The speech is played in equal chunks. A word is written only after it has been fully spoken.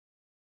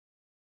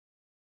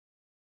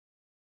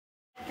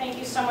Thank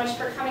you so much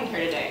for coming here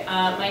today.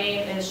 My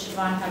name is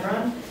Siobhan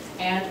Hebron,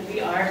 and we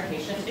are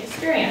Patient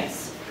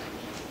Experience.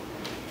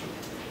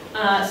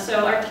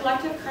 So our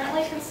collective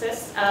currently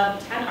consists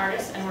of 10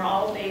 artists, and we're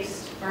all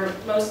based, or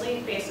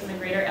mostly based in the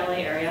greater LA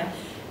area.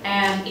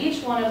 And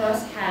each one of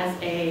us has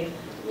a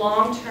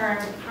long-term,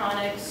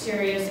 chronic,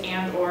 serious,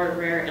 and/or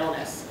rare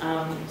illness.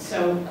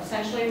 So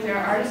essentially, we are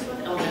artists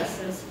with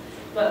illnesses,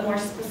 but more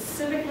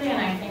specifically, and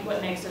I think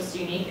what makes us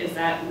unique, is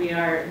that we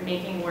are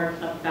making work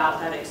about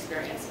that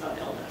experience of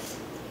illness.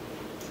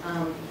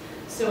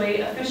 So we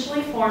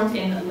officially formed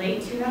in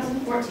late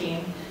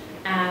 2014,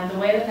 and the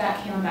way that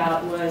that came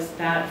about was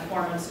that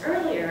 4 months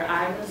earlier,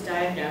 I was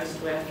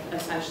diagnosed with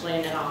essentially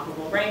an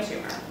inoperable brain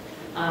tumor,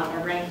 or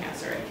brain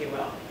cancer, if you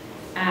will.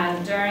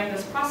 And during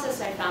this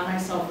process, I found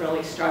myself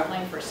really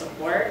struggling for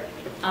support,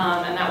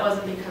 and that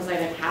wasn't because I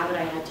didn't have it.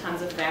 I had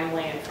tons of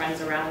family and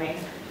friends around me.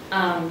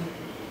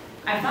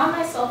 I found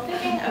myself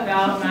thinking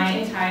about my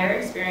entire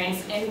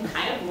experience in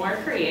kind of more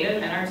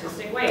creative and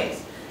artistic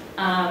ways.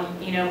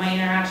 You know, my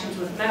interactions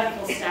with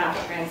medical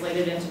staff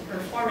translated into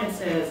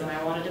performances, and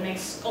I wanted to make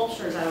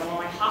sculptures out of all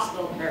my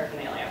hospital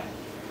paraphernalia.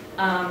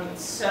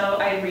 So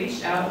I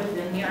reached out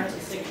within the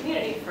artistic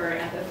community for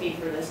empathy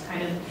for this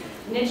kind of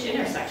niche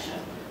intersection.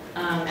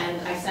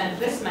 And I sent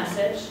this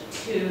message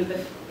to the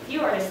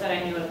few artists that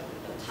I knew at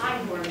the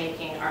time who were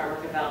making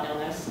artwork about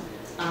illness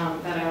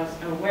that I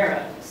was aware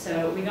of.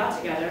 So we got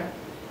together,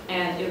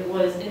 and it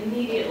was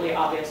immediately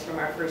obvious from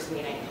our first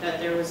meeting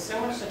that there was so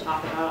much to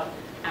talk about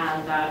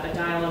and that a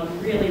dialogue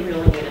really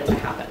needed to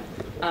happen.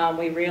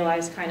 We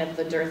realized kind of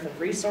the dearth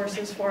of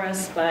resources for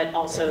us, but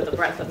also the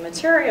breadth of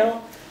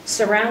material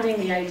surrounding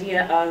the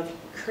idea of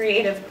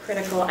creative,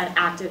 critical, and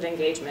active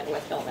engagement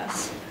with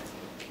illness.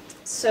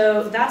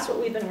 So that's what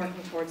we've been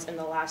working towards in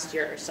the last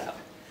year or so.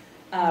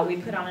 We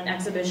put on an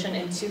exhibition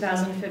in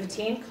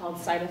 2015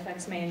 called Side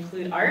Effects May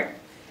Include Art,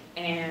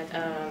 and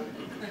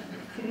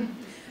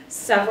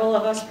several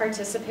of us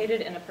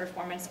participated in a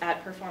performance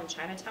at Perform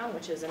Chinatown,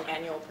 which is an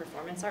annual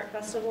performance art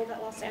festival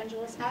that Los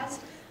Angeles has.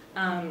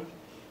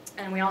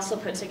 And we also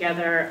put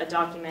together a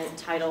document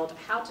titled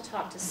How to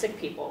Talk to Sick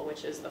People,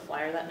 which is the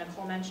flyer that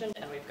Nicole mentioned,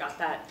 and we've got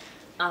that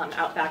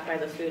out back by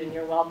the food, and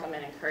you're welcome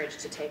and encouraged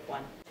to take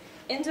one.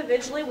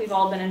 Individually, we've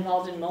all been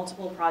involved in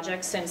multiple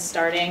projects since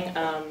starting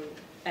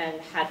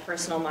and had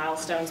personal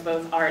milestones,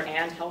 both art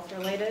and health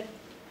related.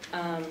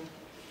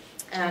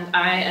 And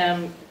I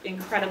am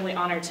incredibly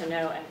honored to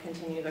know and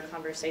continue the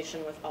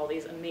conversation with all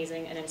these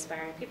amazing and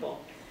inspiring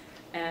people.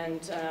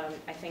 And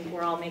I think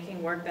we're all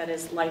making work that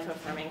is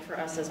life-affirming for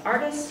us as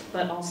artists,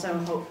 but also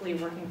hopefully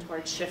working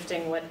towards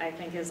shifting what I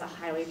think is a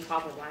highly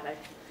problematic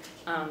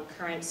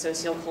current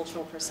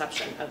sociocultural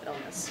perception of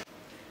illness.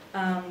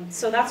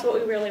 So that's what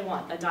we really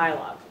want, a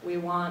dialogue. We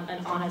want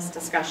an honest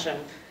discussion.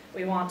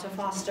 We want to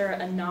foster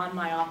a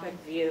non-myopic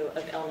view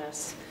of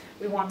illness.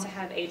 We want to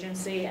have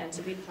agency and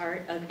to be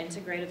part of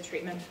integrative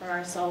treatment for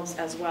ourselves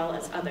as well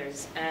as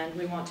others. And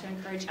we want to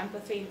encourage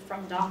empathy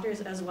from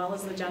doctors as well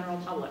as the general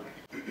public.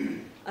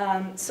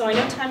 So I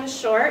know time is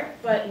short,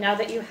 but now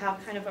that you have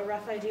kind of a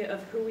rough idea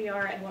of who we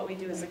are and what we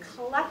do as a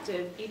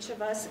collective, each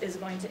of us is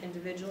going to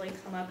individually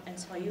come up and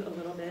tell you a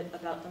little bit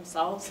about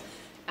themselves.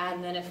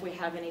 And then if we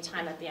have any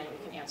time at the end,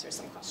 we can answer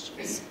some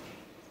questions.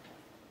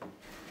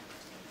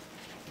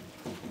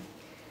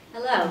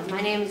 Hello,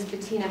 my name is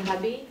Bettina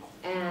Hubby,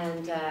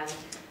 and let's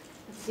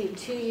see,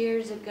 2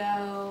 years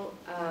ago,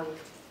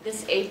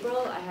 this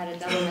April, I had a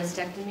double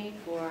mastectomy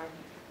for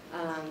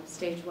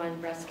stage 1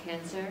 breast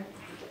cancer,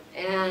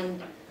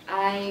 and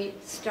I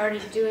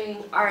started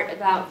doing art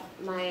about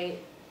my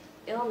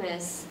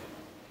illness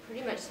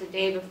pretty much the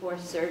day before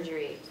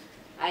surgery.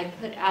 I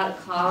put out a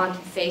call onto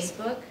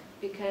Facebook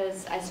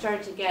because I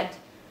started to get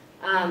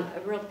a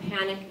real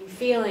panicky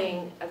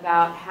feeling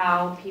about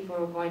how people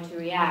were going to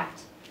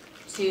react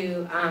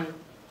to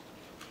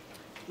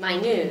my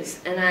news.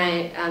 And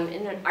I'm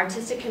in an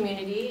artistic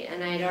community,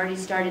 and I had already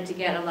started to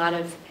get a lot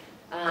of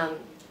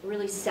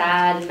really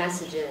sad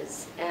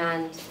messages.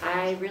 And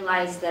I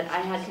realized that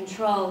I had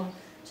control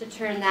to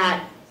turn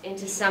that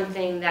into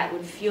something that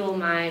would fuel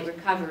my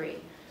recovery.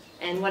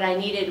 And what I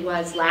needed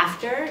was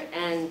laughter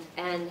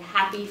and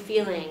happy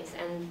feelings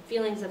and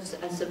feelings of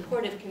a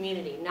supportive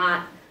community,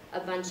 not a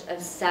bunch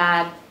of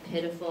sad,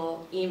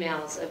 pitiful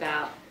emails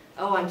about,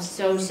 oh, I'm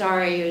so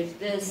sorry,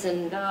 this,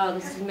 and oh,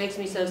 this makes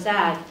me so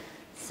sad.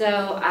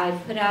 So I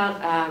put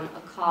out a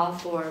call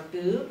for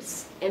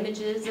boobs,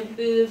 images of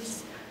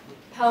boobs,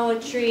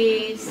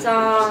 poetry,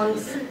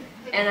 songs,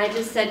 and I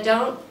just said,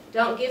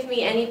 don't give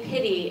me any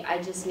pity,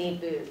 I just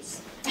need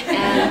boobs.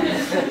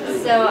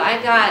 And so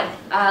I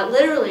got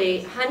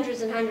literally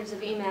hundreds and hundreds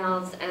of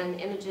emails and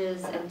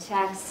images and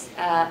texts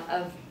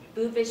of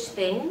boobish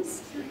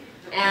things.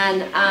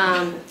 And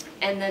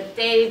the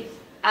day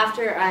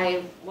after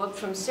I woke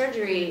from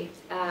surgery,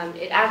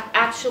 it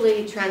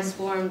actually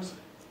transformed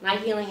my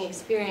healing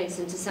experience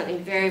into something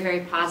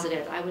very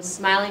positive. I was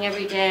smiling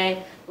every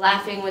day,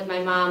 laughing with my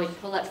mom.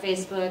 We'd pull up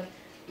Facebook,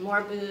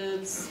 more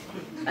boobs.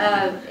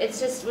 It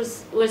just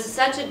was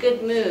such a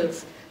good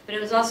move. But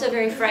it was also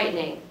very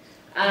frightening.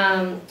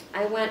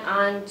 I went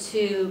on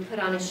to put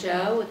on a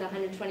show with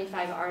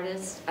 125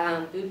 artists,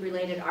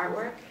 boob-related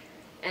artwork,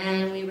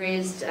 and we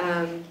raised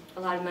a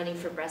lot of money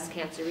for breast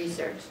cancer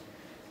research.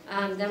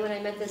 Then when I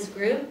met this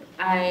group,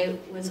 I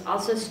was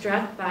also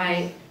struck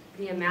by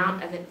the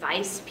amount of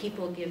advice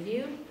people give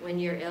you when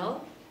you're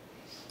ill.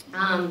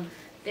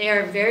 They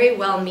are very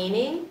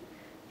well-meaning,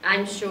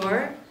 I'm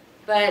sure,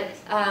 but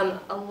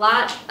a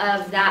lot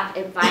of that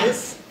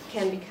advice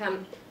can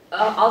become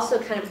also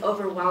kind of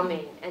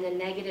overwhelming and a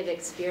negative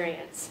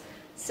experience.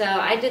 So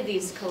I did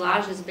these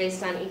collages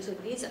based on each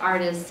of these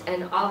artists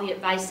and all the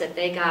advice that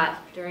they got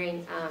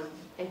during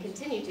and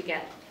continue to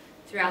get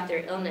throughout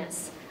their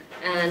illness.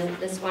 And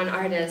this one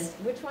artist,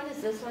 which one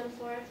is this one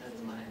for?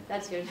 That's mine.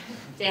 That's yours.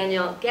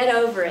 Daniel, get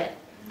over it.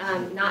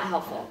 Not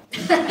helpful.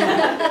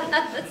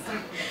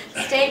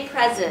 Stay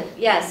present.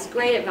 Yes,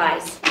 great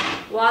advice.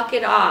 Walk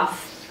it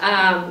off.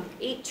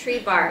 Eat tree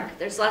bark.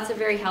 There's lots of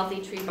very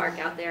healthy tree bark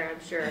out there, I'm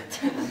sure.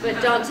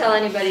 But don't tell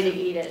anybody to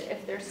eat it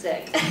if they're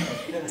sick.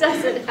 It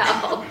doesn't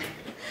help.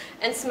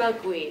 And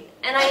smoke weed.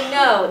 And I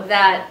know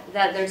that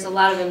there's a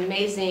lot of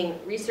amazing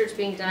research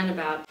being done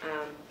about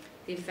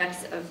the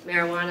effects of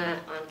marijuana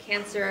on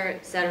cancer,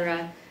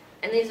 etc.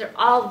 And these are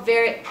all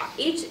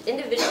each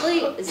individually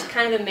is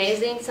kind of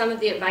amazing. Some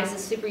of the advice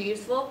is super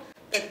useful,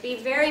 but be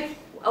very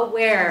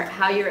aware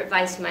how your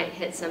advice might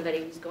hit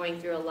somebody who's going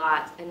through a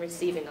lot and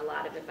receiving a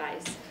lot of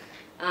advice.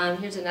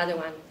 Here's another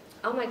one.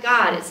 Oh my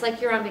God, it's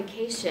like you're on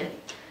vacation.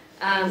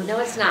 No,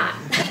 it's not.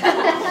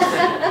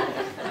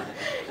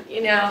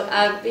 You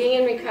know,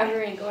 being in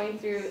recovery and going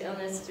through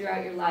illness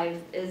throughout your life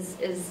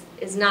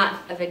is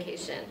not a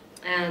vacation.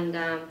 And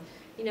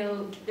you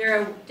know, there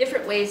are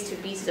different ways to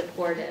be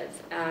supportive.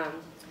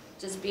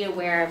 Just be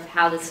aware of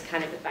how this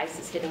kind of advice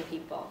is hitting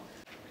people.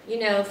 You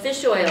know,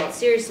 fish oil,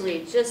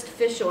 seriously, just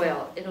fish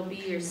oil. It'll be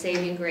your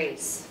saving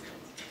grace.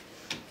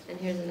 And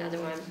here's another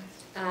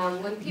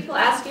one. When people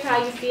ask you how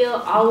you feel,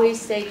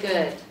 always say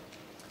good.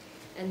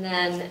 And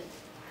then,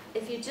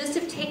 if you just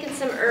have taken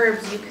some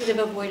herbs, you could have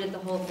avoided the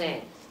whole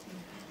thing.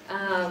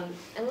 A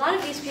lot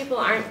of these people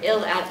aren't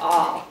ill at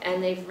all,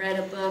 and they've read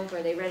a book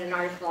or they read an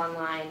article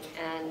online,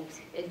 and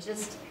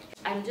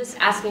I'm just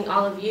asking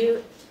all of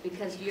you,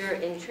 because you're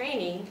in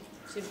training,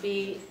 to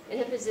be in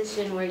a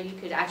position where you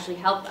could actually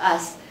help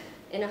us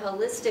in a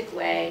holistic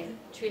way,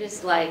 treat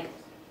us like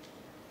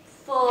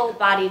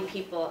full-bodied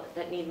people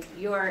that need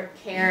your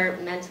care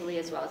mentally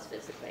as well as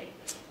physically.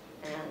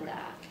 And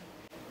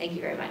thank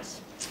you very much.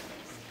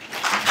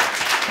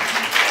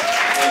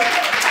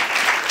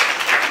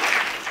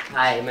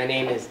 Hi, my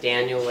name is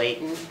Daniel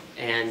Layton,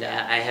 and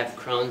I have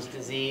Crohn's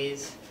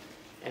disease,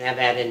 and I've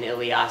had an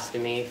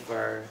ileostomy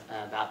for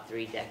about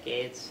 3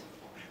 decades.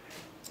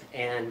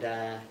 And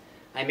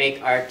I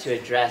make art to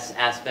address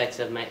aspects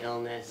of my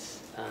illness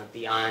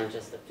beyond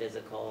just the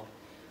physical,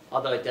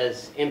 although it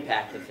does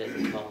impact the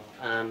physical,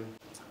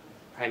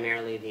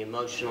 primarily the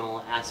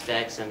emotional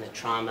aspects and the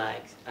trauma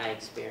I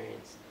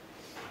experienced.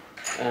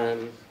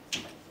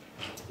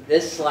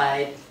 This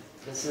slide,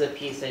 this is a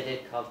piece I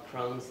did called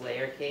Crohn's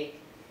Layer Cake.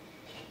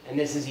 And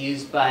this is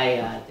used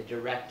by the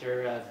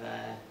director of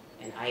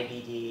an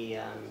IBD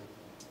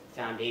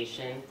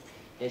foundation.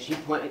 And she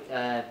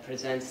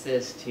presents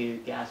this to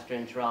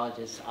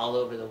gastroenterologists all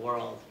over the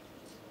world.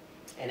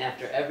 And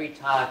after every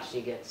talk,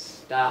 she gets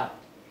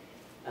stopped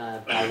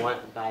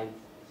by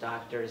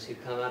doctors who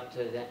come up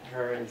to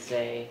her and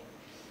say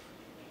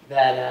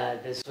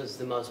that this was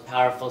the most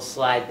powerful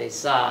slide they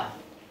saw.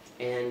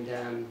 And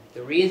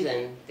the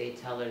reason they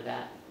tell her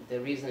that,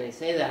 the reason they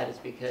say that is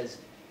because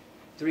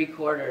 3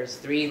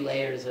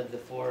 layers of the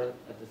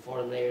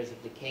four layers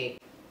of the cake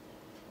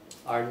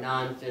are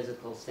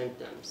non-physical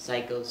symptoms,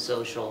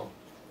 psychosocial,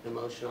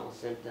 emotional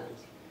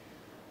symptoms.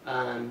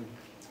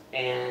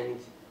 And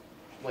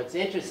what's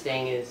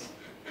interesting is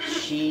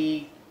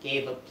she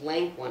gave a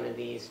blank one of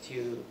these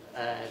to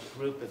a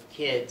group of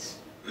kids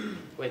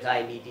with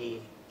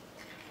IBD,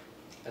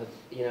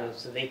 you know,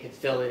 so they could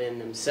fill it in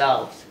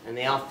themselves, and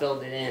they all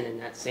filled it in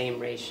that same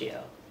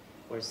ratio,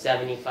 where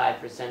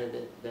 75% of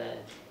the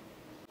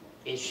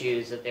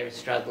issues that they were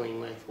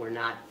struggling with were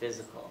not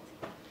physical.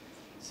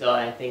 So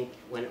I think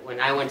when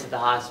I went to the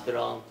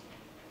hospital,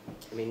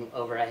 I mean,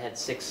 I had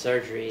 6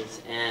 surgeries,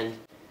 and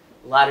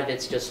a lot of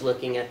it's just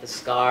looking at the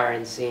scar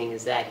and seeing,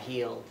 is that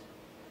healed?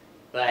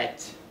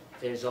 But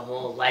there's a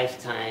whole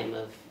lifetime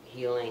of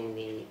healing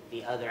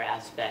the other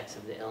aspects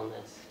of the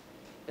illness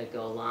that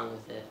go along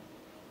with it.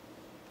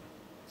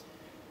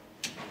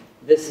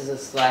 This is a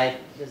slide,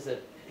 this is a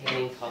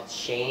painting called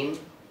Shame.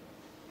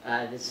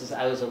 I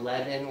was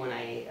 11 when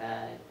I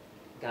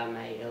got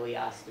my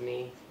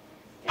ileostomy,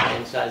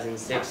 and so I was in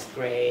 6th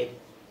grade,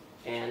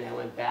 and I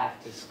went back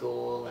to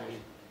school,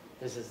 and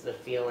this is the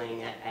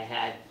feeling I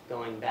had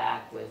going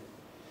back with,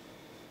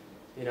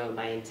 you know,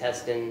 my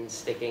intestines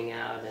sticking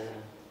out and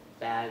a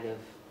bag of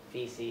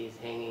feces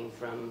hanging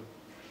from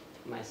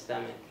my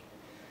stomach,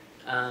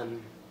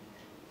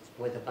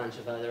 with a bunch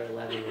of other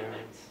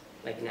 11-year-olds,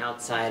 like an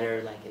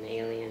outsider, like an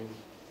alien.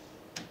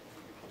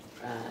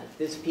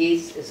 This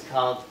piece is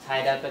called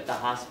Tied Up at the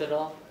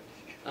Hospital,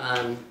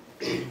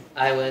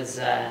 I was,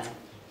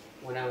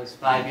 when I was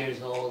 5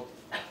 years old,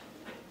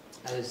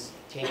 I was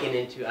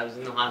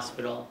in the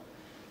hospital,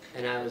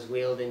 and I was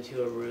wheeled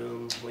into a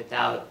room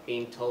without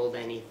being told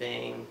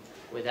anything,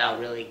 without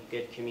really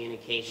good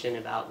communication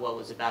about what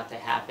was about to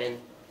happen.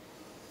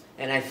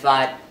 And I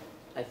fought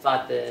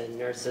the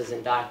nurses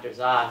and doctors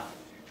off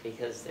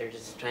because they're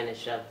just trying to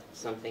shove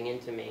something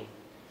into me.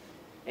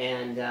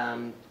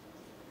 And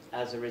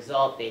as a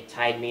result, they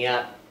tied me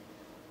up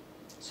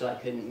so I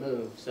couldn't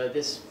move. So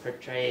this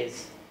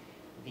portrays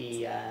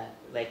the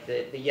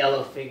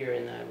yellow figure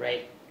in the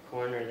right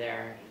corner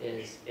there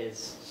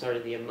is sort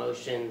of the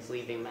emotions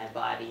leaving my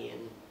body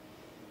and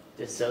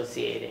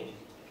dissociating,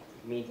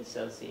 me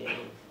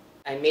dissociating.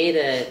 I made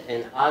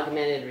an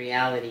augmented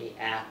reality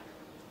app.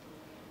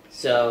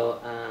 So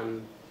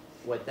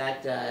what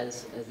that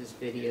does, as this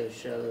video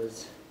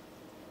shows,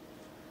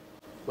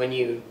 when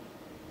you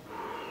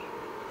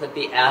put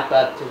the app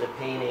up to the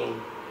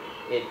painting,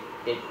 it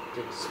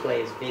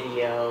displays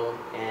video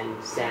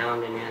and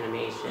sound and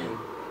animation,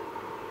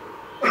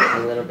 a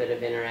little bit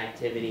of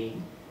interactivity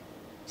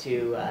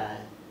to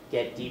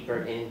get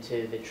deeper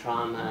into the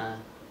trauma,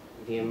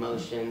 the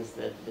emotions,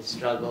 the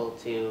struggle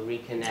to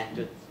reconnect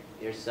with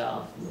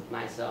yourself, with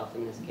myself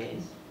in this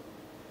case,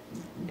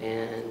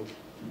 and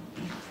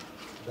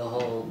the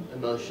whole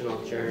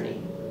emotional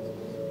journey.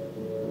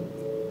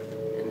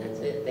 And that's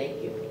it.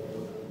 Thank you.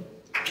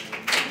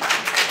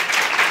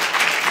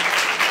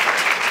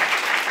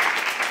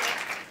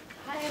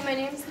 Hi, my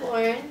name's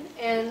Lauren,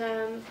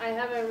 and I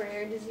have a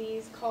rare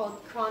disease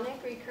called chronic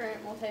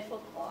recurrent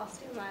multifocal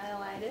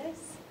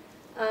osteomyelitis.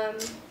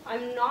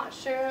 I'm not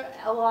sure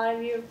a lot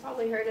of you have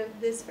probably heard of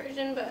this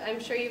version, but I'm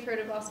sure you've heard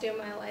of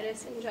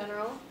osteomyelitis in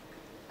general.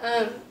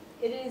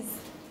 It is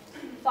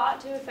thought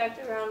to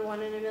affect around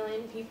 1 in a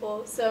million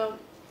people, so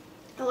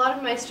a lot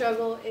of my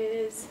struggle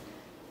is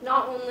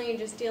not only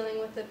just dealing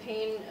with the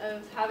pain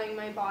of having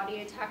my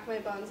body attack my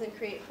bones and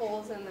create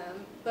holes in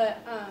them, but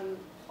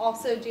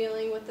also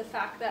dealing with the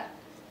fact that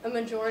a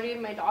majority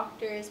of my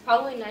doctors,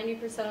 probably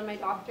 90% of my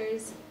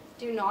doctors,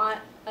 do not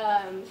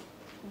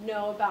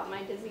know about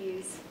my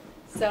disease.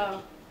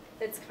 So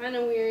it's kind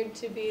of weird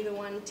to be the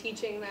one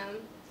teaching them,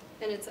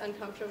 and it's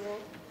uncomfortable.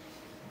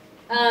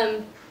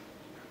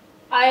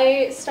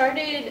 I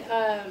started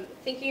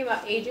thinking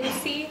about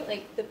agency,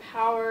 like the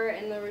power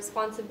and the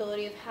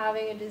responsibility of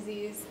having a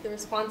disease, the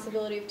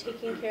responsibility of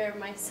taking care of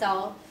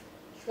myself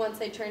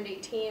once I turned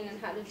 18 and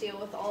had to deal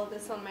with all of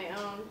this on my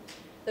own,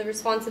 the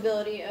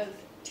responsibility of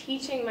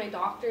teaching my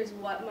doctors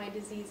what my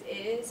disease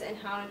is and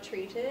how to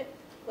treat it.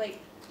 Like,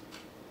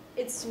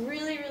 it's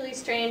really, really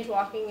strange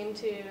walking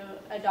into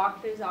a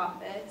doctor's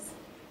office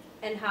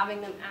and having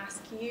them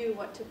ask you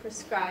what to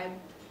prescribe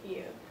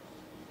you.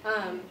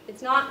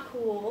 It's not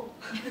cool.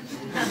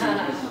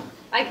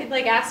 I could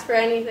like ask for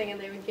anything and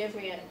they would give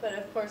me it, but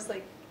of course,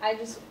 like I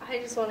just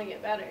want to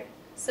get better.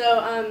 So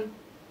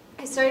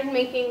I started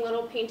making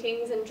little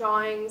paintings and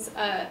drawings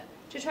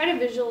to try to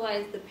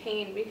visualize the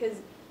pain,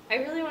 because I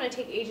really want to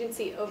take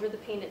agency over the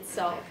pain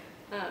itself.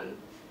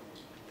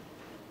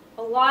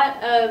 A lot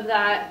of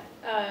that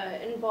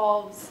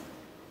involves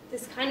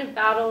this kind of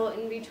battle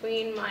in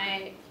between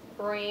my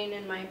brain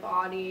and my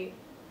body.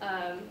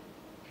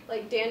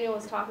 Like Daniel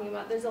was talking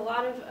about, there's a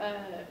lot of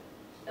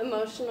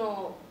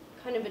emotional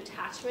kind of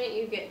attachment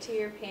you get to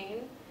your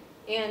pain,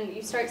 and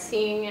you start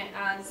seeing it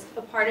as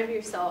a part of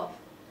yourself.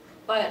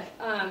 But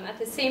at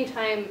the same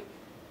time,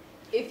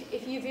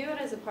 if you view it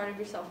as a part of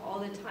yourself all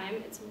the time,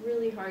 it's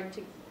really hard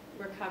to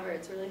recover,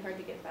 it's really hard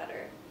to get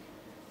better.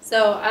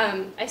 So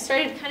I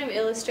started kind of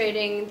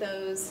illustrating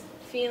those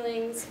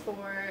feelings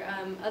for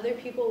other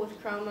people with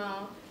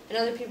chromo and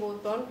other people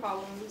with bone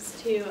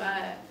problems to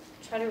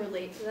try to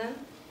relate to them.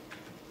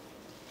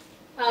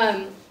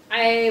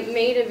 I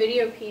made a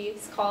video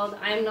piece called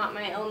 "I Am Not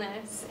My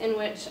Illness," in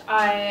which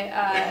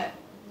I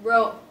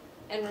wrote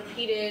and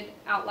repeated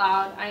out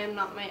loud, "I am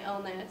not my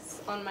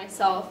illness," on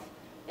myself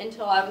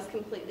until I was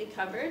completely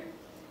covered.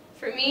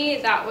 For me,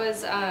 that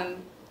was a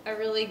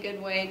really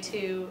good way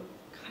to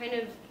kind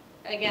of,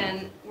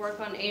 again, work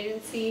on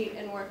agency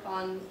and work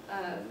on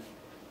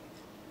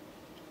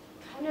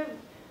kind of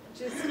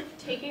just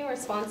taking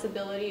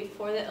responsibility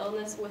for the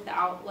illness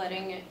without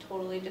letting it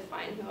totally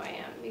define who I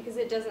am, because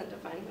it doesn't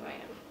define who I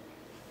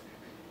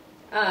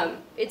am.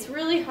 It's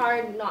really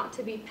hard not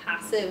to be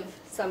passive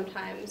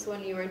sometimes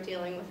when you are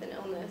dealing with an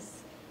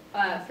illness.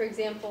 For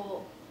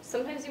example,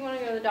 sometimes you want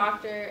to go to the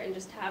doctor and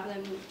just have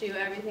them do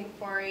everything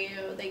for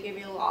you. They give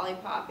you a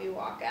lollipop, you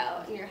walk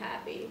out, and you're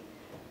happy.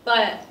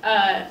 But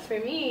for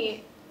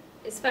me,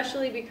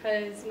 especially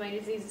because my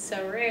disease is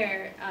so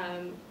rare,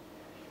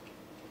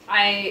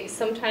 I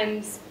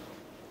sometimes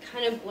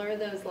kind of blur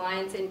those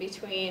lines in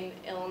between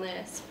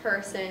illness,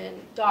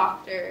 person,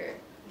 doctor.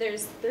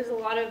 There's a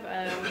lot of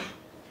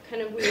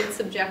kind of weird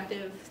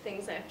subjective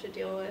things I have to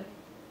deal with.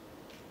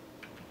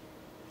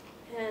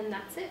 And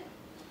that's it.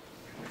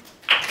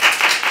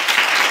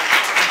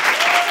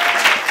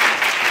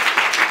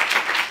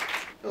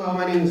 Hello,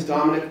 my name is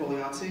Dominic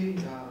Poliazzi.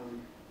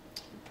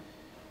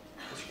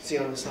 As you can see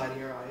on the slide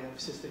here, I have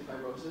cystic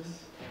fibrosis.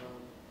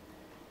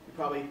 You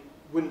probably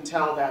wouldn't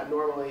tell that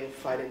normally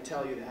if I didn't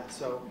tell you that.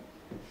 So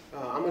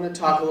I'm going to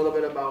talk a little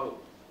bit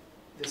about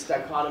this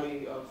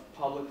dichotomy of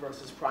public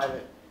versus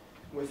private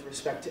with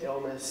respect to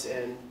illness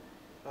and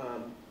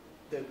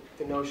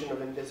the notion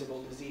of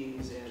invisible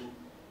disease and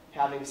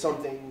having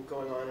something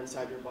going on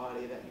inside your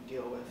body that you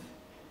deal with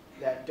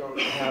that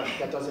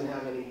doesn't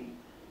have any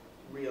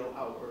real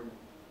outward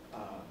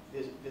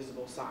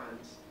visible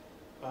signs.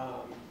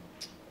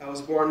 I was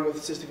born with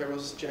cystic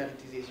fibrosis,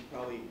 genetic disease. You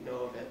probably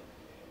know of it.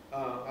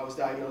 I was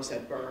diagnosed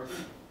at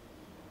birth.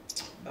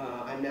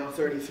 I'm now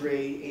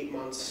 33, 8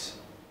 months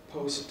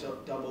post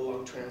double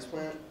lung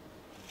transplant.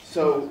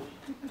 So,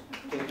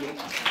 thank you.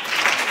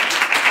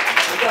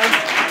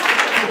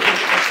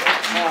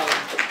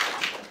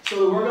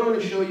 So the work I'm going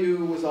to show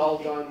you was all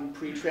done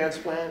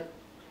pre-transplant.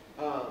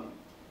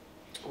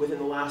 Within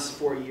the last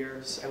 4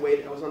 years, I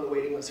was on the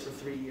waiting list for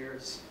 3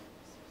 years.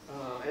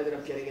 I ended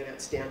up getting it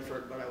at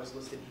Stanford, but I was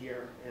listed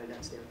here and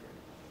at Stanford.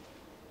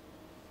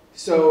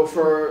 So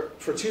for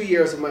 2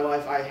 years of my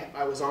life,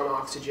 I was on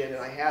oxygen,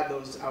 and I had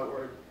those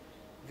outward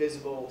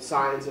visible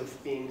signs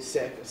of being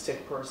sick, a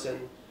sick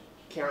person,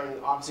 carrying an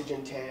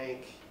oxygen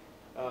tank.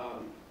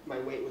 My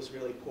weight was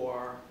really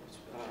poor.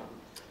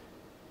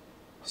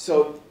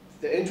 So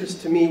the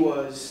interest to me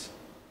was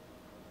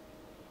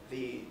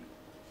the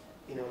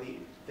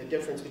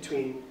difference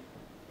between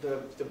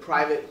the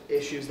private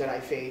issues that I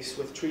face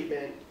with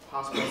treatment,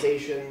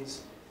 hospitalizations,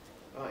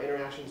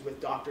 interactions with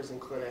doctors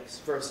and clinics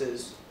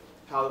versus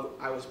how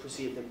I was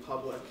perceived in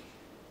public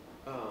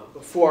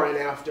before and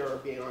after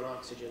being on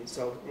oxygen.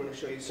 So I'm going to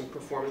show you some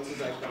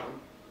performances I've done.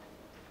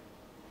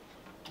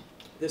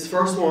 This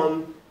first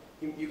one,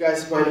 you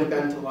guys might have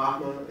been to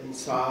LACMA and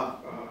saw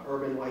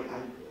Urban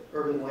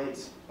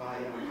Lights by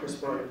Chris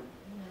Byrne.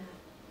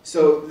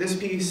 So this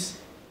piece,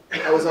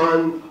 I was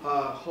on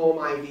home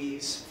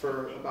IVs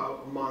for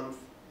about a month,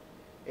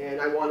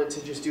 and I wanted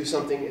to just do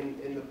something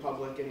in the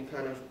public and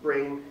kind of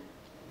bring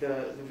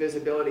the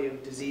visibility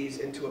of disease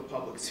into a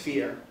public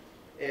sphere,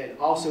 and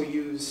also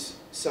use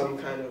some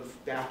kind of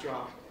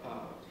backdrop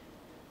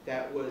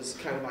that was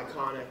kind of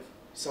iconic,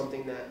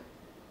 something that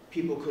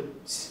people could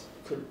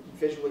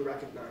visually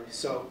recognize.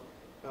 So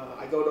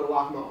I go to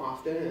LACMA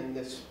often, and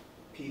this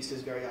piece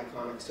is very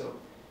iconic. So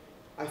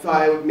I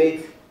thought I would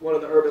make one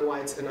of the Urban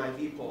Lights an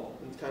IV pole.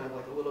 It's kind of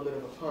like a little bit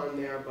of a pun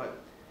there, but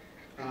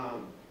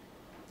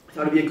I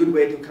thought it'd be a good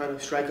way to kind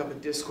of strike up a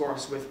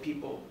discourse with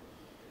people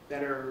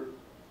that are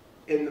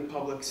in the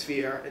public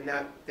sphere, and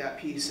that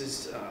piece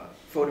is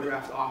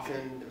photographed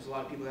often. There's a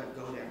lot of people that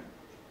go there.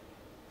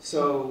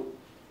 So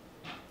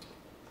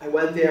I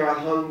went there, I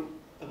hung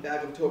a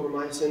bag of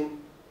tobramycin,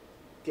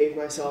 gave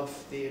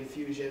myself the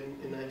infusion,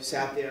 and I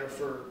sat there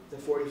for the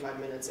 45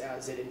 minutes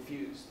as it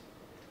infused.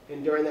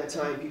 And during that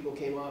time, people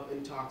came up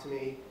and talked to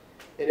me,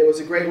 and it was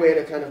a great way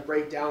to kind of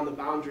break down the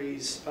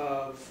boundaries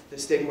of the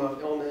stigma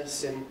of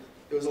illness, and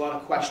there was a lot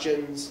of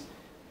questions.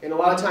 And a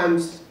lot of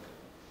times,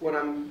 when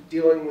I'm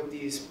dealing with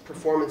these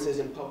performances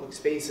in public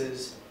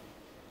spaces,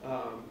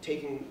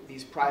 taking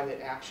these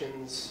private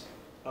actions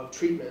of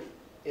treatment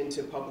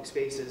into public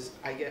spaces,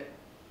 I get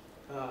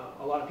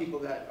a lot of people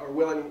that are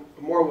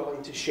more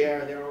willing to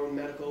share their own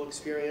medical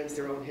experience,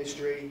 their own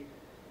history.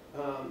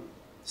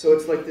 So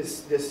it's like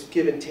this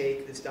give and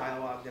take, this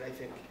dialogue that I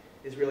think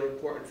is really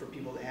important for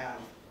people to have.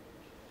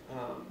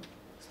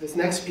 So this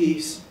next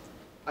piece,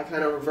 I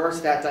kind of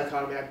reversed that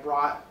dichotomy. I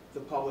brought the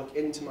public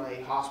into my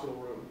hospital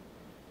room.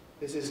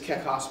 This is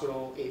Keck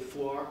Hospital, 8th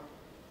floor.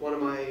 One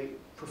of my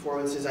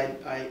performances,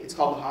 it's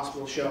called The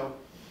Hospital Show.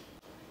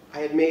 I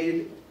had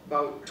made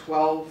about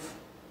 12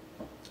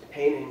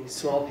 paintings,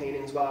 small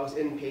paintings, while I was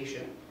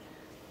inpatient.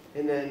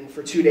 And then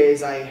for 2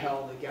 days I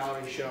held a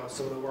gallery show.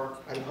 So the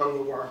work, I hung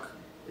the work.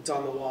 It's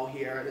on the wall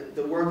here. And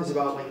the work is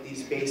about like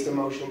these based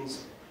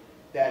emotions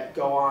that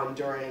go on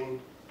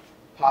during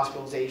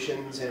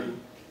hospitalizations and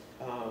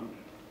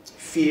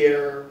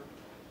fear,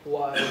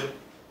 blood,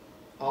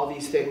 all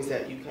these things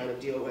that you kind of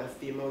deal with,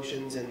 the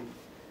emotions and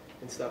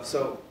stuff.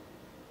 So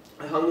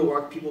I hung the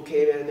work, people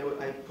came in,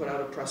 I put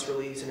out a press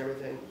release and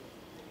everything.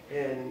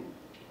 And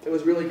it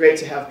was really great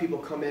to have people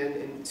come in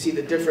and see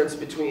the difference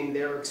between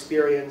their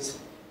experience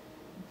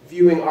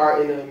viewing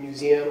art in a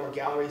museum or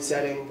gallery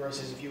setting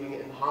versus viewing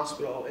it in the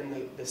hospital,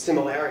 and the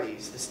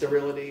similarities, the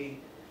sterility,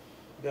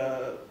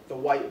 the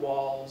white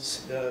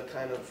walls, the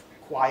kind of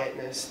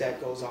quietness that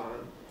goes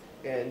on.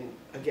 And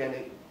again,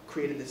 it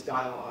created this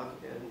dialogue.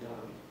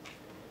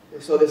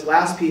 And so this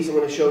last piece I'm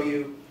going to show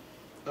you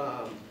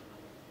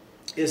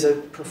is a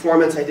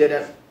performance I did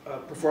at a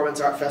performance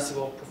art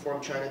festival,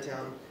 Perform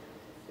Chinatown.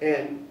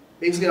 And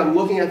basically I'm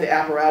looking at the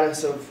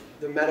apparatus of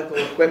the medical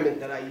equipment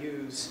that I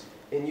use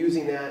and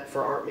using that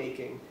for art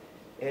making.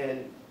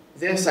 And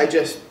this, I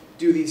just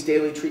do these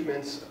daily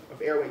treatments of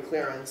airway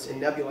clearance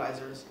and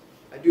nebulizers.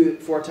 I do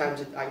it 4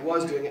 times, I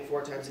was doing it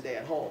 4 times a day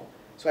at home.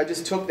 So I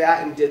just took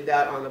that and did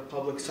that on a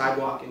public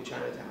sidewalk in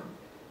Chinatown.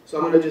 So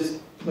I'm going to just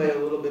play a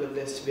little bit of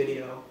this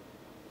video.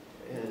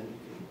 And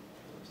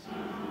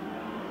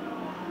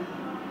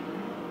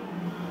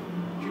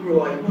if you were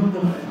like, what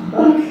the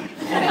fuck?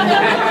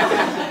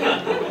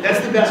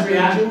 That's the best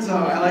reaction, so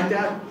I like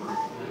that.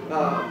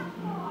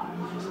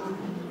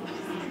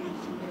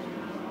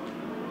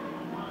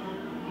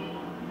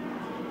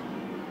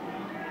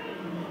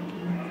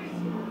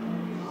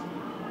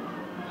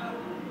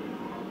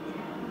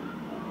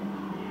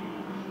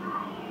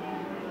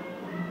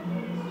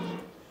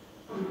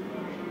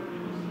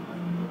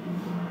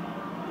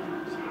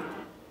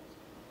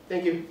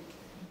 Thank you.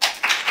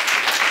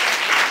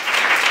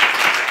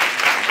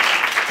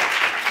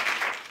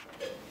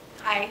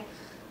 Hi.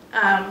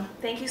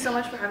 Thank you so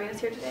much for having us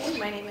here today.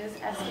 My name is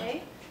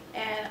S.A.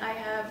 and I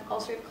have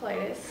ulcerative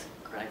colitis,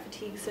 chronic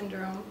fatigue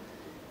syndrome,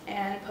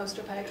 and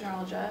post-herpetic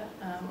neuralgia,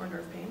 or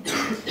nerve pain.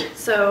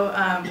 So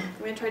I'm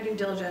going to try to do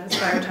diligence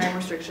by our time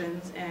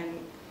restrictions and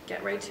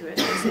get right to it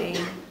by saying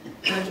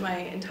I lived my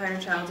entire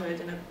childhood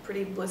in a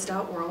pretty blissed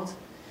out world.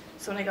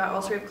 So when I got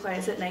ulcerative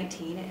colitis at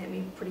 19, it hit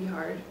me pretty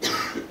hard.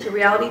 The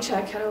reality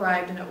check had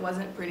arrived and it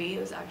wasn't pretty.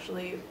 It was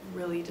actually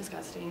really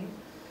disgusting.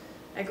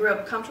 I grew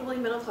up comfortably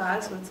middle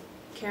class with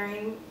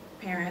caring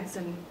parents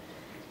and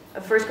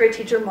a first grade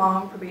teacher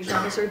mom, probation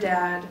officer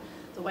dad,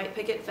 the white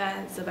picket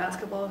fence, a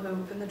basketball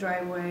hoop in the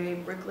driveway,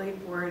 brick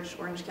laid porch,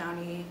 Orange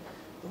County,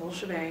 the whole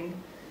shebang.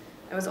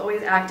 I was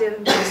always active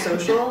and very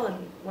social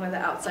and one of the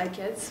outside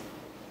kids.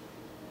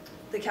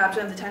 The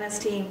captain of the tennis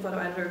team, photo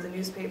editor of the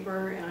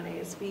newspaper and on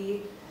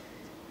ASB.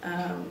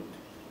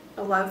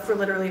 A love for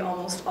literally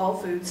almost all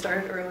food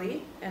started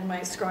early, and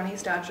my scrawny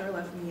stature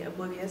left me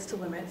oblivious to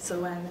limits,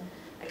 so when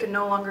I could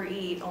no longer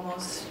eat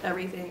almost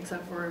everything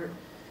except for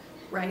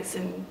rice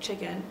and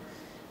chicken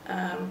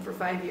for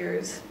 5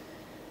 years,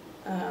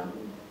 I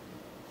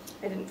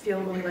didn't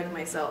feel really like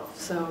myself,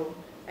 so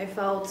I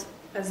felt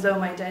as though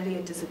my identity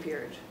had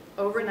disappeared.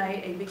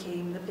 Overnight, I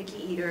became the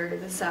picky eater,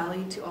 the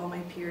Sally to all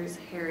my peers'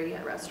 Harry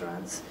at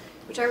restaurants,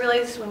 which I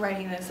realized when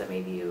writing this that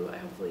maybe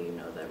hopefully you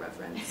know the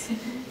reference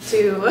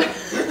to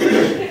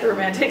the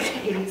romantic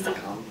 80s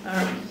sitcom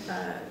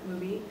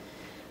movie.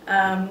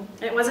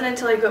 It wasn't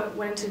until I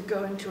went to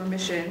go into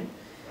remission,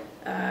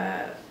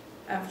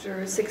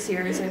 after 6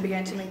 years, I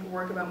began to make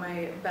work about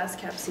my best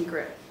kept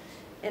secret.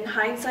 In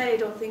hindsight, I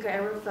don't think I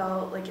ever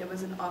felt like it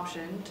was an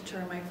option to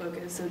turn my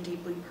focus so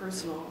deeply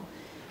personal.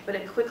 But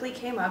it quickly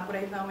came up when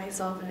I found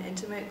myself in an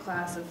intimate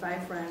class of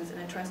 5 friends and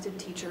a trusted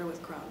teacher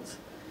with Crohn's.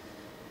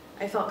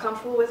 I felt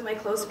comfortable with my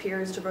close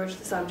peers to broach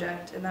the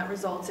subject, and that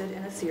resulted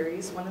in a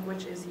series, one of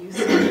which is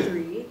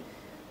UC3,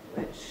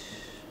 which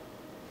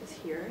is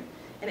here,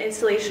 an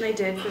installation I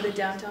did for the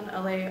downtown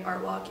LA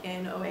Art Walk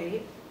in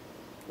 2008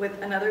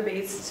 with another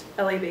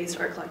LA-based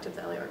art collective,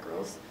 the LA Art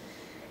Girls.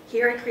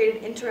 Here I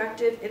created an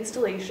interactive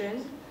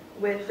installation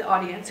with the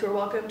audience who were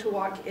welcome to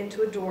walk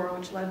into a door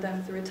which led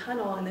them through a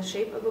tunnel in the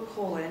shape of a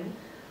colon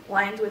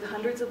lined with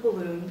hundreds of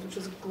balloons, which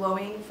was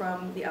glowing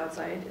from the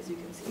outside, as you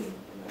can see in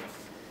the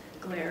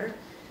glare,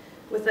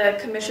 with a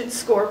commissioned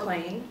score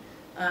playing,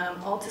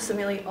 all to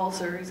simulate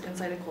ulcers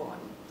inside a colon,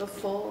 the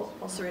full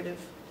ulcerative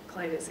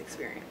colitis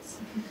experience.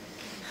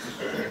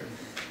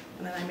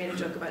 And then I made a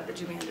joke about the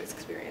Jimi Hendrix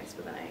experience,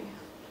 but then I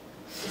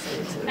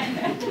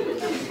decided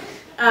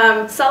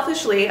to.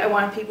 Selfishly, I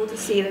wanted people to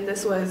see that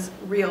this was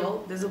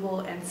real,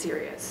 visible, and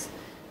serious.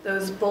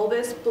 Those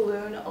bulbous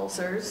balloon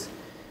ulcers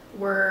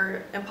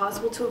were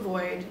impossible to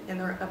avoid in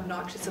their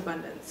obnoxious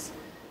abundance.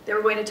 They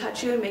were going to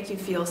touch you and make you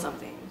feel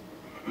something.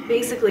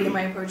 Basically,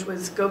 my approach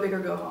was go big or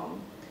go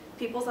home.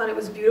 People thought it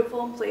was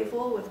beautiful and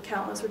playful with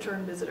countless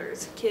return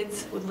visitors.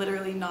 Kids would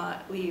literally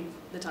not leave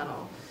the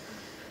tunnel.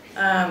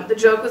 The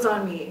joke was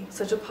on me.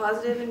 Such a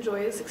positive and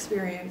joyous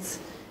experience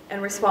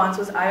and response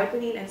was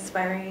eye-opening,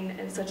 inspiring,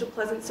 and such a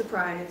pleasant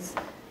surprise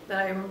that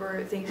I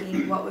remember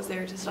thinking, what was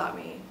there to stop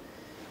me?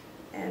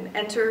 And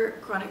enter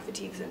chronic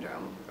fatigue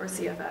syndrome, or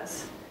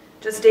CFS.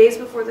 Just days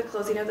before the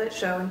closing of that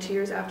show and 2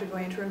 years after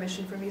going into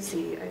remission from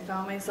UC, I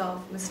found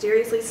myself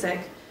mysteriously sick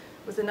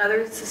with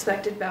another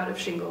suspected bout of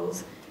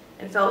shingles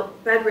and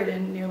felt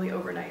bedridden nearly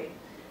overnight.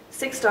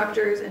 6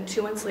 doctors, and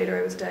 2 months later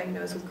I was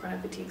diagnosed with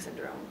chronic fatigue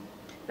syndrome.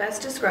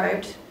 Best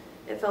described,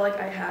 it felt like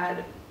I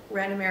had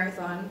ran a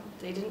marathon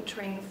that I didn't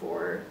train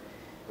for,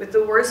 with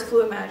the worst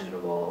flu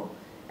imaginable,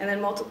 and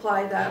then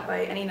multiplied that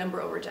by any number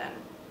over 10.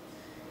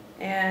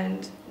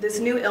 And this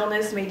new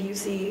illness made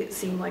UC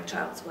seem like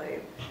child's play.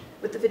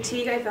 With the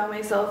fatigue, I found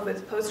myself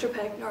with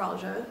post-herpetic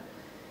neuralgia,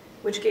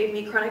 which gave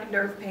me chronic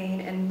nerve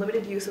pain and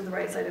limited use of the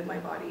right side of my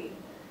body.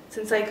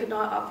 Since I could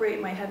not operate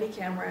my heavy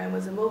camera and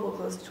was immobile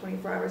close to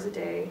 24 hours a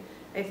day,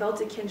 I felt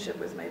a kinship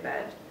with my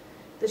bed.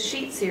 The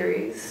Sheet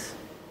series,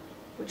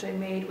 which I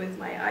made with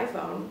my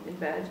iPhone in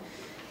bed,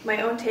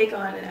 my own take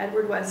on an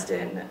Edward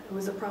Weston, who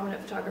was a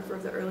prominent photographer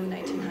of the early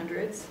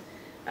 1900s,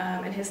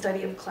 and his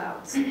study of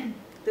clouds.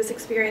 This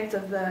experience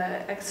of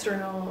the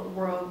external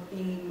world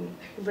being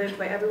lived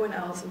by everyone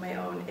else and my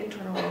own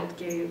internal world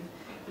gave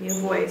me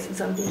a voice and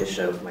something to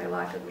show for my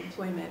lack of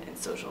employment and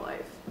social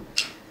life.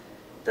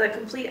 The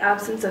complete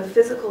absence of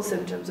physical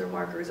symptoms or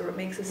markers are what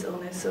makes this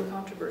illness so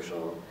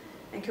controversial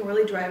and can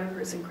really drive a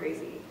person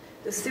crazy.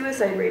 The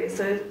suicide rate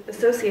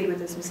associated with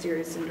this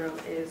mysterious syndrome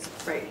is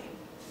frightening.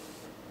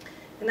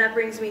 And that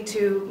brings me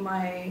to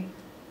my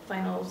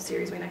final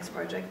series, my next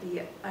project,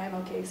 the I Am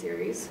Okay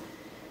series.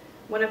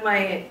 One of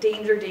my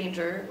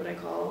danger, what I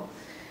call,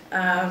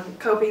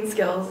 coping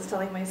skills is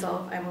telling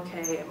myself, I'm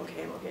okay, I'm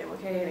okay, I'm okay, I'm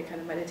okay, and I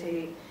kind of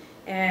meditate.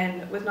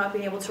 And with not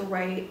being able to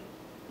write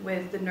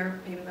with the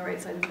nerve pain in the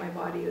right side of my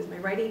body with my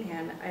writing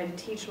hand, I had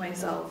to teach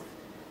myself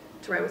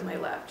to write with my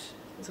left.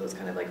 And so it was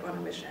kind of like on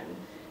a mission.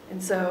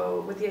 And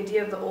so with the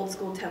idea of the old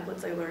school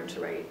templates I learned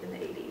to write in the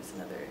 80s,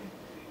 another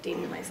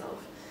dating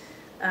myself.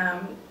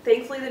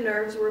 Thankfully the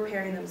nerves were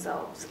repairing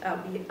themselves,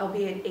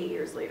 albeit 8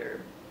 years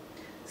later.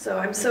 So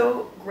I'm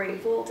so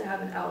grateful to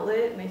have an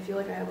outlet, and I feel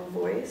like I have a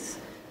voice.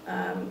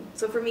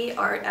 So for me,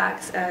 art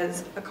acts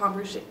as a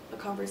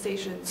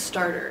conversation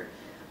starter,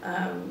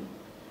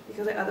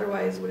 because I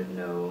otherwise wouldn't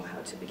know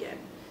how to begin.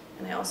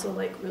 And I also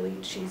like really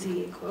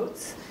cheesy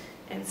quotes.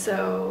 And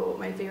so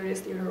my favorite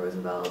is Theodore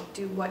Roosevelt,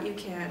 do what you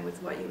can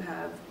with what you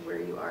have where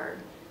you are.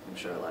 I'm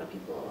sure a lot of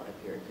people up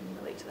here can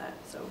relate to that.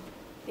 So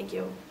thank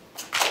you.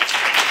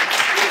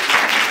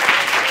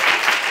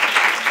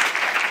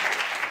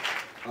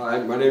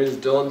 Hi, my name is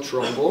Dylan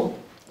Trumbull.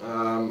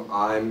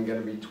 I'm going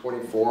to be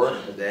 24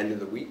 at the end of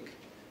the week.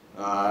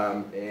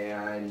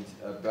 And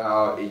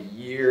about a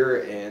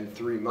year and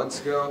 3 months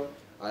ago,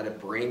 I had a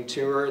brain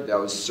tumor that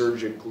was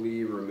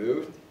surgically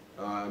removed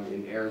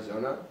in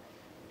Arizona.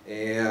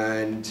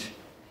 And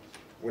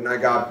when I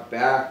got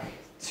back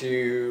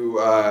to,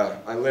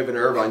 I live in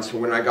Irvine, so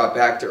when I got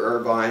back to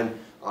Irvine,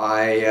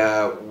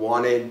 I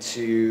wanted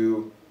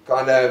to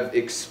kind of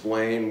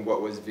explain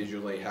what was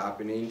visually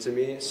happening to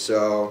me.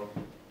 So,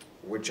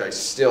 which I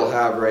still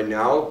have right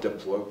now,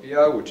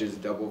 diplopia, which is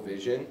double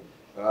vision.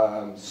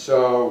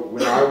 So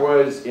when I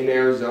was in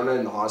Arizona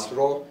in the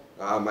hospital,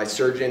 my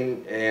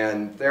surgeon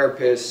and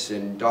therapists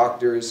and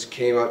doctors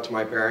came up to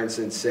my parents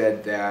and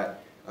said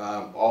that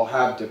I'll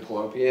have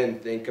diplopia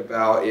and think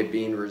about it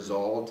being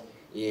resolved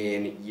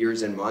in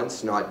years and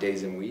months, not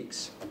days and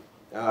weeks.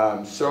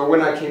 So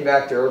when I came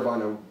back to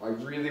Irvine, I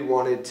really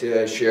wanted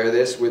to share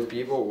this with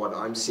people, what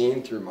I'm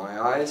seeing through my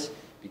eyes,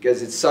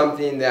 because it's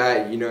something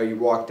that, you know, you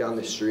walk down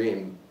the street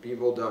and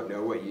people don't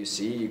know what you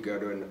see. You go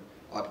to an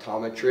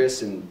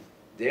optometrist and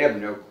they have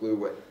no clue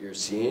what you're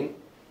seeing.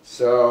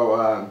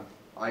 So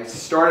I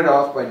started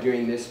off by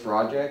doing this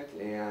project,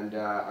 and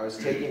I was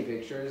taking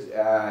pictures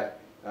at,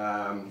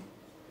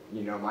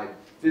 you know, my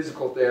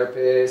physical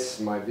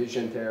therapist, my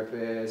vision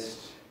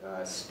therapist,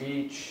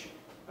 speech.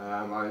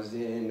 I was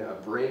in a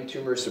brain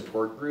tumor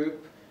support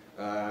group,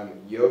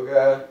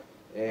 yoga,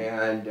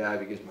 and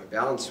because my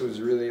balance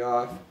was really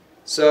off.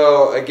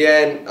 So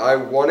again, I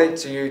wanted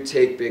to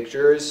take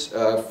pictures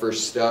for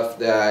stuff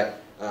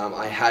that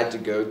I had to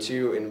go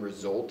to in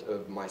result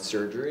of my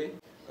surgery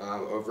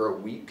over a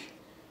week.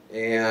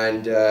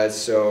 And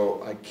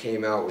so I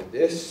came out with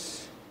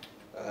this.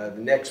 The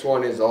next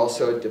one is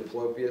also a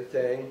diplopia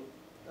thing.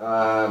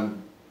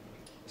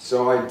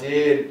 So I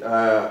did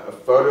a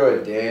photo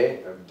a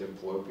day of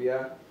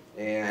diplopia,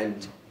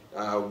 and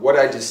what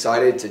I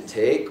decided to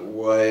take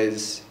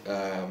was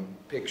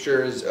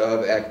pictures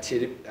of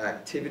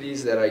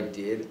activities that I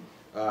did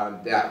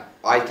that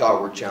I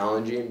thought were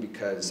challenging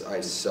because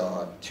I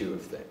saw 2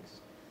 of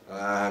things.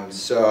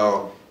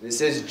 So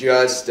this is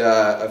just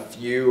a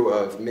few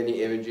of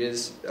many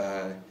images,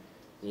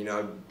 you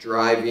know,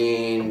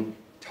 driving,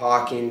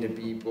 talking to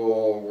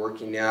people,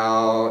 working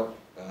out,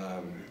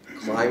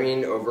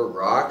 climbing over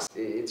rocks.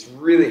 It's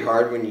really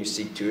hard when you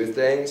see 2 of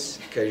things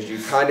because you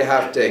kind of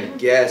have to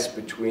guess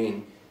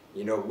between,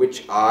 you know,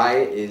 which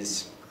eye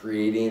is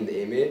creating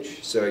the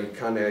image. So you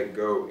kind of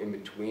go in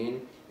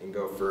between and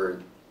go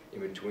for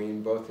in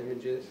between both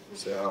images.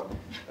 So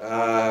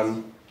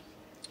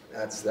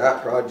that's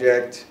that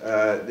project.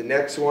 The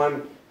next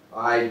one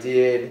I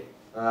did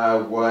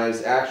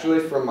was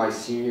actually from my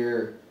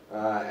senior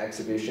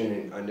exhibition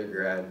in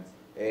undergrad.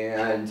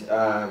 And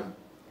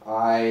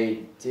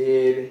I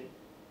did,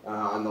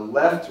 on the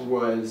left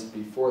was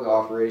before the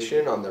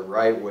operation, on the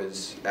right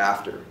was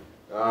after.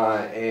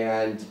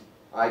 And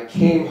I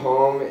came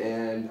home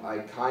and I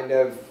kind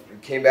of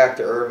came back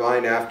to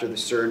Irvine after the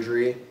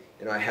surgery,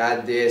 and I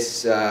had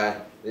this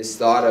this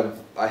thought of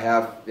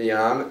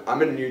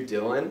I'm a new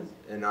Dylan,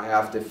 and I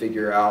have to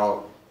figure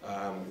out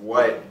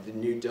what the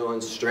new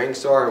Dylan's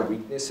strengths are and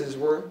weaknesses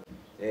were.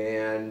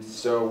 And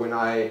so when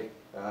I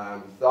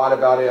thought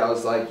about it, I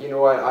was like, you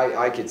know what,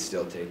 I could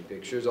still take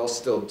pictures. I'll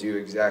still do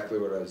exactly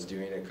what I was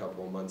doing a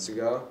couple of months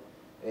ago.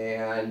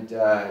 And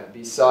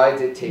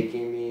besides it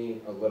taking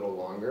me a little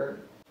longer,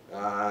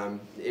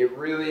 it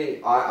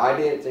really, I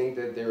didn't think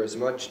that there was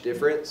much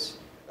difference.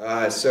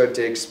 So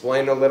to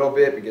explain a little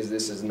bit, because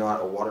this is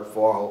not a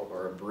waterfall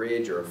or a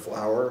bridge or a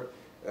flower.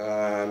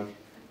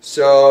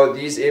 So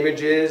these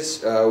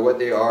images, what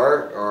they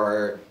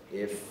are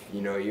if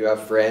you know you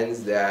have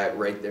friends that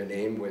write their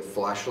name with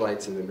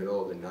flashlights in the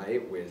middle of the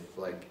night with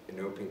like an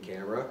open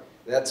camera.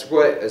 That's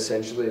what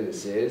essentially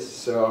this is.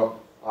 So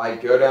I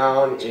go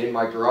down in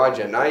my garage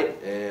at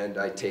night and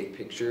I take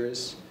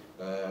pictures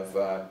of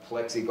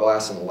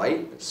plexiglass and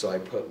light. So I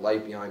put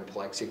light behind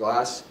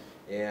plexiglass,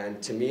 and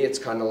to me it's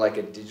kind of like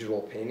a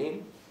digital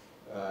painting.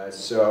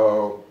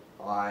 So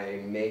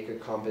I make a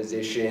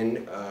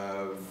composition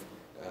of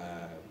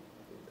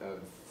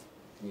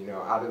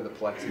out of the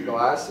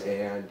plexiglass,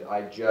 and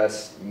I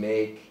just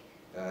make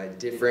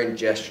different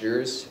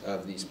gestures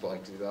of these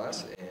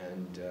plexiglass,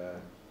 and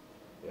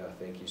yeah,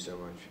 thank you so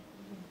much.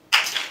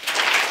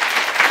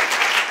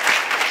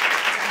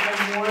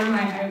 I wore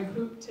my I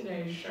pooped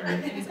today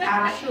shirt. It's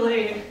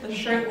actually, the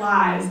shirt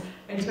lies.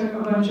 I took a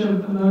bunch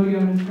of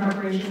Imodium in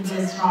preparation for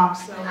this talk,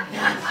 so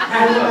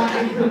I will not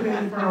be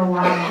pooping for a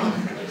while.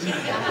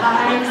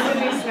 I'm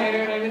Sydney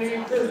Snyder, and I'm going to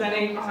be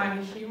presenting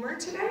on humor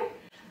today.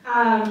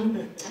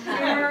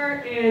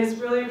 Humor is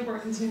really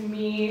important to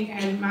me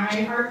and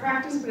my art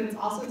practice, but it's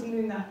also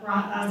something that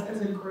brought us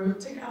as a group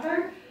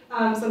together,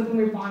 something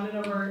we bonded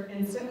over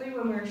instantly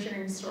when we were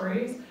sharing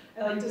stories.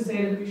 I like to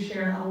say that we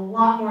share a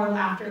lot more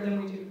laughter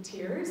than we do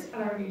tears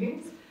at our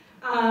meetings.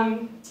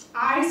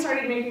 I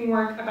started making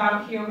work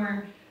about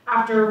humor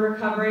after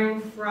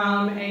recovering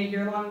from a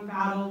year-long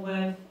battle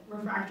with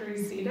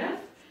refractory C-Diff.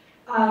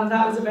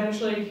 That was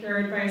eventually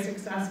cured by a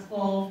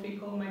successful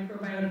fecal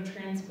microbiota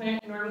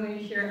transplant. Normally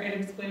here I'd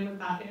explain what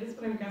that is,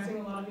 but I'm guessing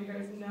a lot of you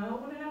guys know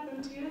what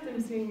happened to you.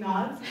 I'm seeing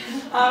nods.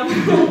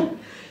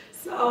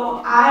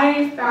 So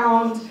I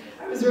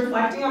was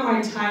reflecting on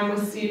my time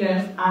with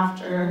C-Diff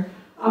after,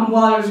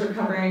 while I was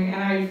recovering,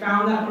 and I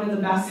found that one of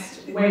the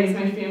best ways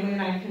my family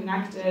and I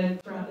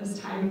connected throughout this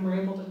time and were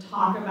able to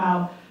talk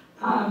about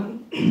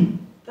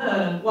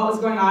what was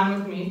going on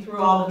with me through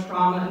all the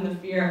trauma and the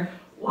fear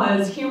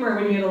was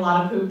humor. We made a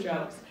lot of poop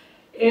jokes.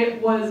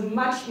 It was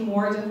much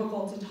more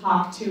difficult to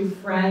talk to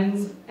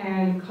friends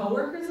and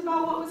coworkers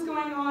about what was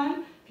going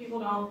on. People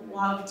don't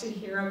love to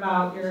hear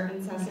about your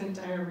incessant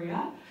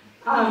diarrhea.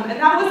 And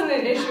that wasn't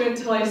an issue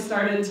until I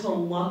started to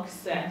look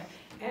sick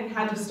and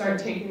had to start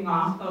taking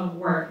off of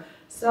work.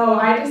 So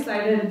I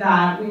decided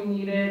that we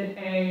needed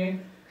a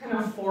kind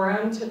of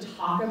forum to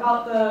talk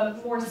about the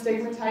more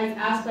stigmatized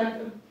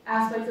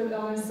aspects of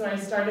illness. So I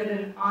started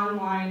an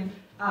online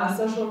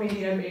social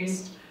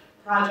media-based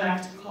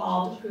project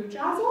called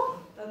Poojazzle.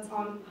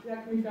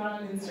 That can be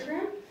found on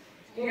Instagram.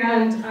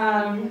 And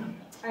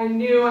I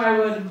knew I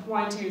would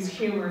want to use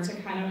humor to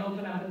kind of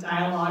open up a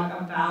dialogue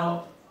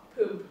about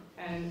poop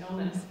and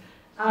illness.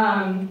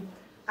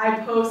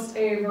 I post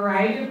a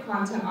variety of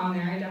content on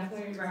there. I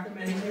definitely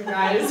recommend you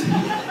guys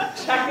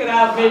check it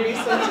out maybe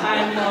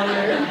sometime while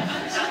you're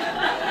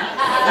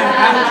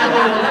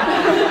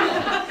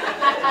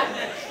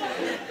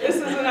This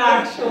is an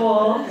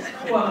actual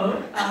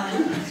quote.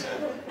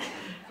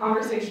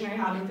 Conversation I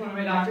had with one of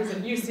my doctors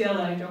at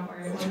UCLA, don't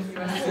worry, it wasn't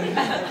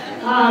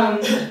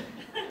USC.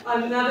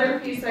 Another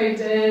piece I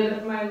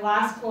did, my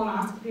last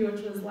colonoscopy,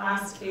 which was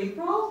last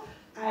April,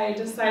 I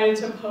decided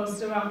to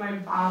post about my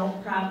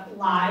bowel prep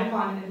live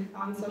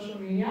on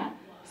social media.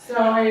 So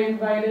I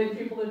invited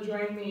people to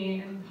join me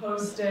and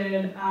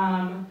posted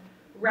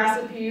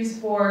recipes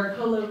for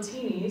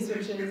colotinis,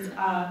 which is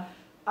a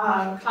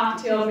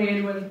cocktail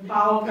made with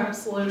bowel prep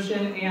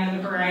solution and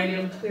a variety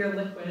of clear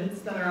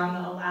liquids that are on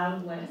the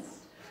allowed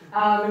list.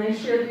 And I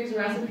shared these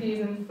recipes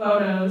and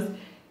photos,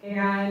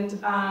 and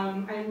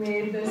I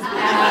made this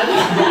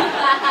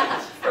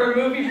ad for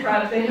movie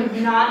prep. They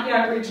have not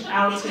yet reached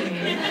out to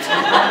me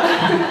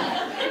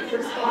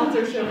for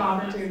sponsorship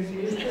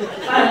opportunities.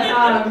 But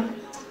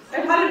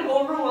I've had an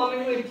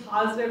overwhelmingly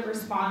positive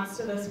response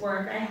to this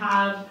work. I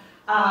have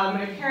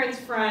my parents'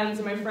 friends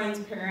and my friends'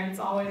 parents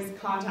always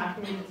contact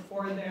me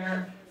before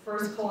their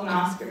first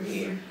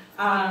colonoscopy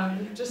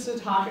just to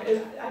talk.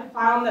 I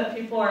found that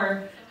people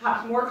are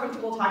more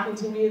comfortable talking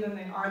to me than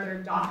they are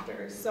their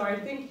doctors. So I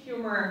think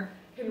humor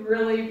can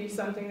really be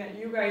something that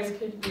you guys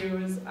could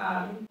use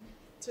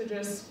to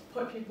just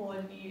put people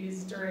at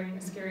ease during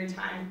a scary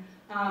time.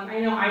 I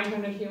know I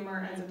turn to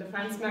humor as a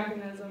defense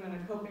mechanism and a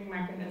coping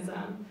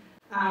mechanism.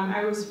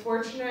 I was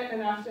fortunate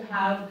enough to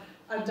have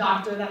a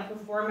doctor that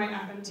performed my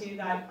FMT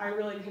that I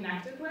really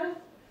connected with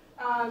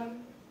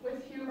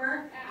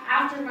humor.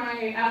 After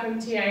my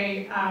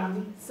FMT, I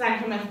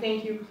sent him a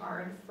thank you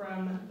card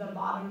from the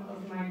bottom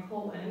of my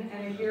colon,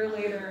 and a year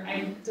later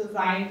I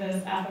designed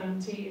this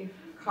FMT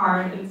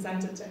card and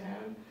sent it to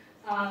him.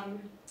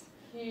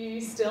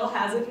 He still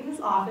has it in his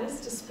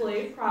office,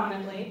 displayed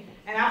prominently,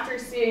 and after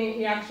seeing it,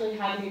 he actually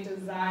had me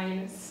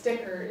design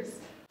stickers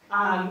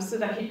so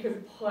that he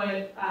could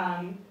put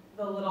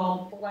the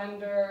little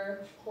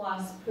blender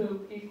plus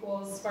poop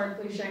equals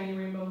sparkly shiny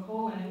rainbow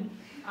colon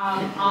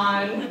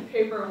on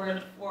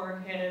paperwork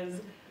for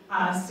his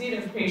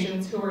C-Diff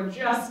patients who were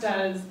just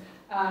as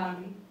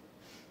down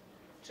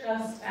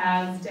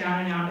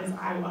and out as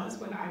I was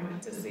when I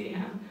went to see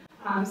him.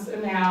 So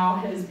now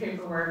his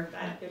paperwork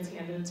that gets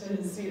handed to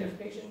his C-Diff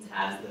patients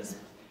has this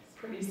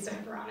pretty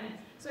sticker on it.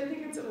 So I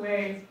think it's a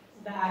way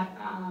that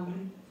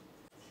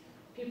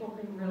people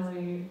can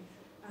really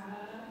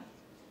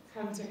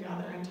come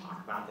together and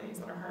talk about things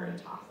that are hard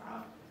to talk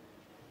about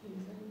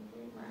using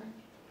humor.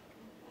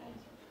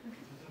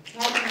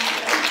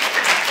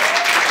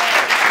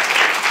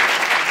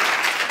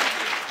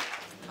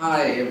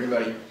 Hi,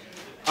 everybody.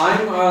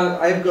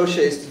 I have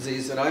Gaucher's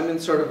disease, and I'm in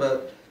sort of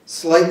a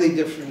slightly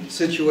different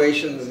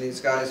situation than these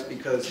guys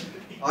because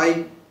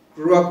I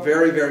grew up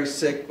very, very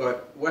sick,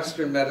 but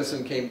Western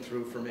medicine came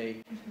through for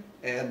me.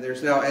 And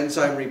there's now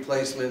enzyme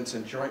replacements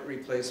and joint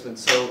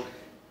replacements. So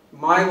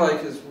my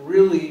life is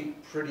really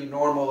pretty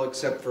normal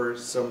except for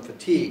some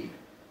fatigue.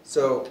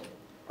 So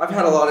I've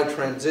had a lot of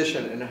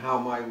transition in how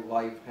my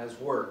life has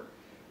worked.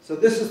 So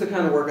this is the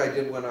kind of work I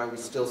did when I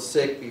was still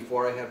sick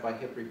before I had my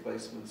hip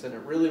replacements. And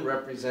it really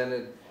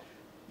represented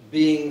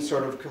being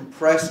sort of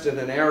compressed in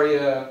an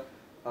area,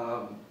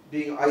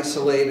 being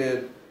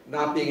isolated,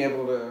 not being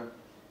able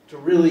to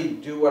really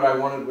do what I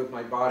wanted with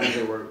my body.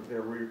 There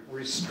were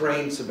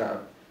restraints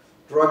about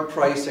drug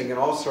pricing and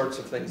all sorts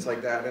of things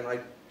like that. And I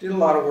did a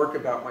lot of work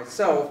about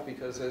myself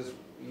because, as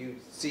you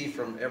see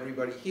from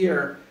everybody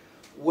here,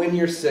 when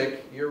you're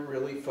sick, you're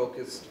really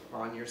focused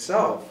on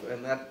yourself.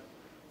 And that,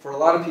 for a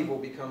lot of people,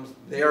 becomes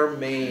their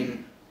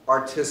main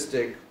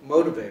artistic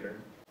motivator.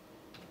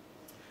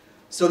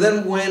 So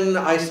then when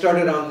I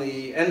started on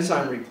the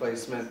enzyme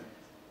replacement,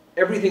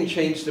 everything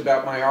changed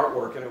about my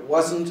artwork. And it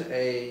wasn't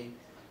a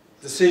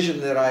decision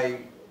that I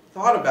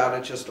thought about.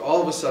 It just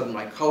all of a sudden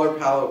my color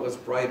palette was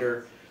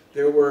brighter.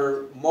 There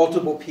were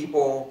multiple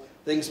people.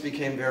 Things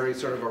became very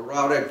sort of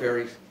erotic,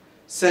 very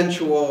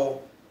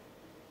sensual.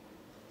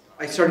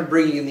 I started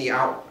bringing in the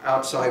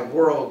outside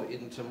world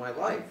into my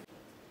life.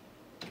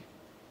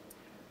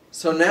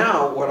 So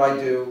now what I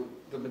do,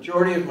 the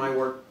majority of my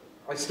work,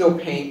 I still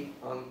paint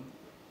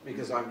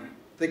because I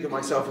think of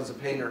myself as a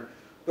painter,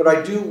 but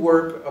I do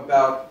work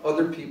about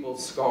other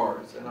people's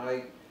scars.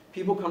 And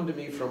people come to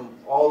me from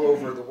all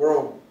over the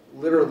world.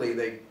 Literally,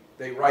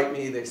 they write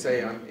me, they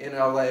say, I'm in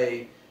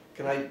LA,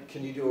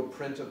 can you do a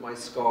print of my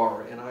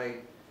scar? And I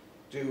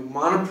do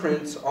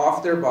monoprints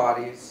off their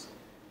bodies,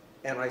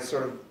 and I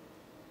sort of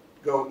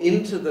go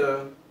into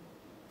the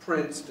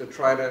prints to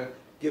try to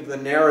give the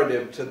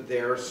narrative to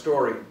their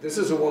story. This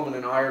is a woman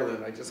in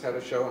Ireland, I just had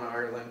a show in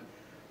Ireland,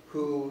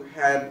 who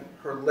had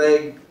her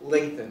leg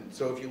lengthened.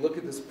 So if you look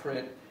at this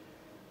print,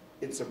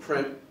 it's a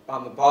print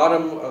on the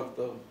bottom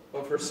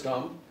of her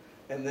stump,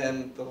 and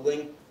then the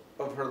length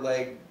of her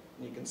leg,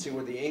 you can see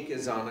where the ink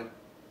is on it.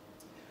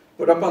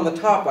 But up on the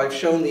top, I've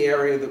shown the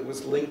area that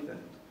was lengthened.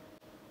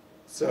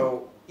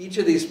 So each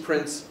of these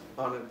prints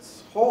on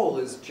its whole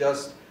is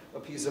just a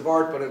piece of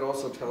art, but it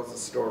also tells a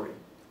story.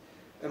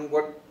 And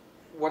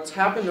what's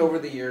happened over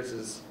the years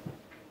is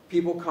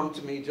people come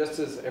to me just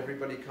as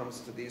everybody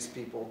comes to these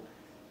people.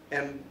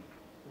 And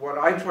what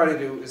I try to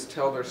do is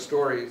tell their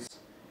stories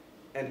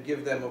and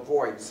give them a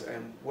voice.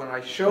 And when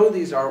I show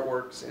these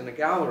artworks in a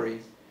gallery,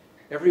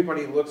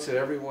 everybody looks at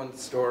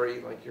everyone's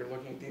story, like you're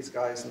looking at these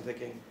guys and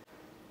thinking,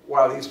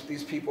 wow,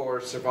 these people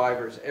are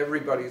survivors.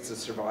 Everybody's a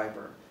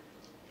survivor.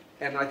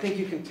 And I think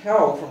you can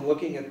tell from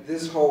looking at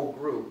this whole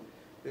group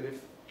that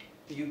if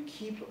you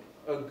keep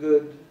a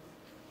good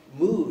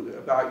mood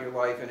about your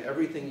life and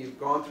everything you've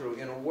gone through,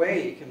 in a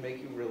way it can make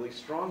you really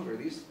stronger.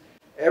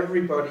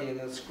 Everybody in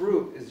this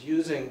group is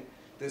using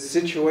this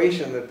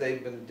situation that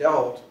they've been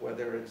dealt,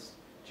 whether it's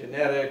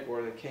genetic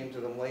or it came to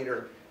them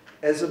later,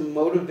 as a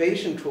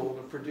motivation tool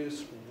to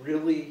produce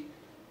really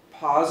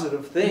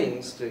positive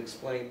things to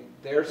explain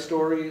their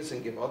stories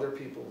and give other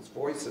people's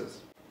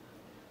voices.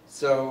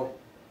 So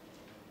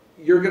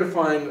you're going to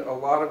find a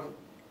lot of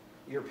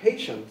your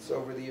patients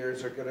over the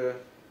years they're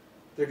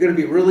going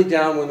to be really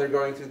down when they're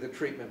going through the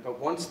treatment, but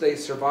once they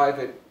survive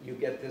it, you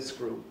get this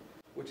group,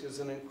 which is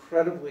an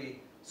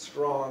incredibly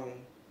strong,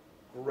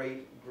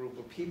 great group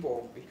of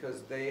people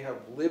because they have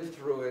lived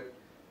through it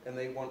and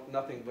they want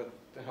nothing but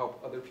to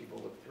help other people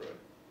live through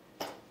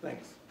it.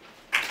 Thanks.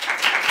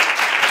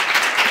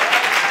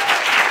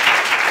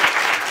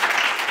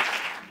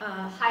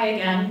 Hi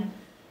again.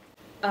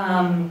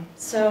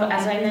 So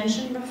as I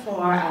mentioned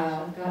before,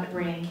 I've got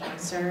brain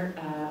cancer.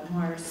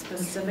 More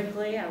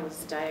specifically, I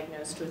was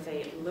diagnosed with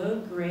a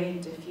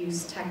low-grade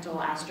diffuse tectal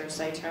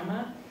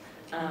astrocytoma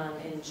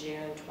in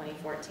June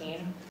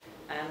 2014.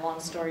 And long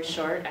story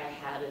short, I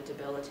had a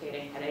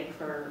debilitating headache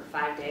for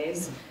 5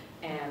 days,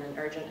 and an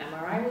urgent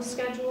MRI was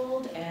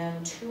scheduled,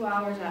 and 2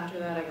 hours after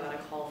that I got a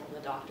call from the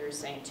doctor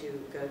saying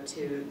to go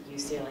to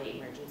UCLA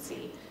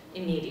emergency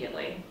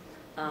immediately.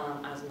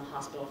 I was in the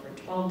hospital for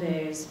 12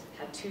 days,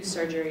 had 2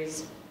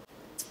 surgeries,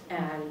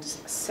 and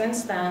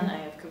since then I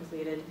have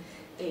completed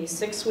a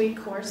 6-week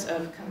course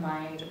of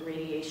combined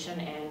radiation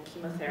and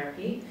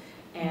chemotherapy,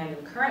 and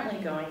I'm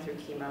currently going through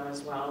chemo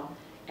as well.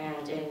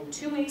 And in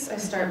 2 weeks I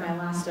start my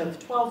last of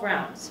 12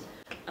 rounds,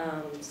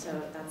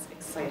 so that's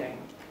exciting.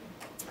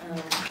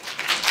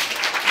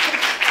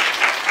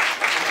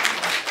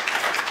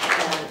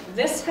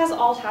 This has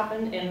all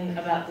happened in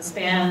about the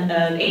span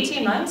of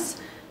 18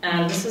 months.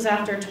 This is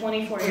after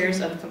 24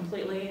 years of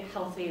completely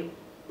healthy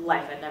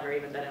life. I'd never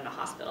even been in a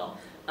hospital.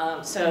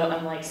 So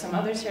unlike some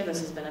others here, this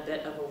has been a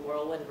bit of a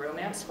whirlwind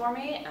romance for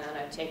me, and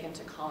I've taken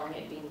to calling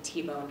it being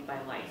T-boned by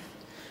life.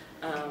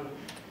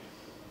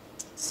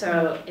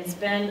 So it's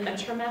been a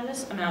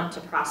tremendous amount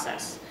to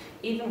process,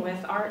 even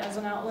with art as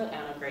an outlet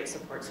and a great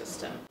support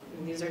system.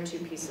 And these are 2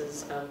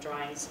 pieces of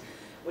drawings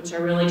which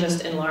are really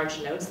just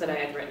enlarged notes that I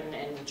had written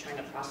in trying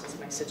to process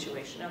my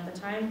situation at the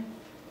time.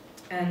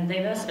 And they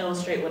best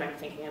illustrate what I'm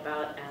thinking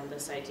about and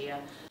this idea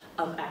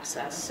of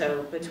excess.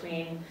 So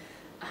between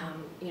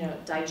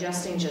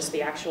digesting just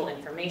the actual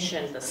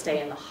information, the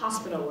stay in the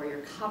hospital where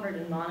you're covered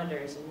in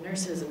monitors and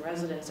nurses and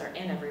residents are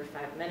in every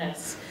 5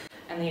 minutes,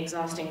 and the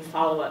exhausting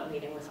follow-up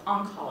meeting with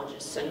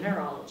oncologists and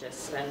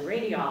neurologists and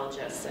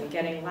radiologists and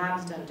getting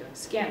labs done, doing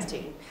scans,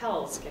 taking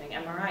pills, getting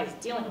MRIs,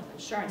 dealing with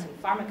insurance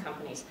and pharma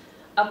companies,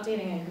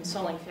 updating and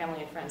consoling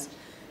family and friends.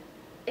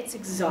 It's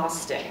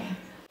exhausting.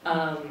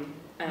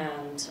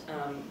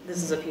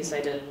 This is a piece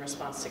I did in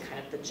response to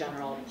kind of the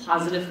general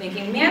positive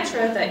thinking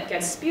mantra that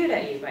gets spewed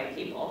at you by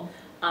people.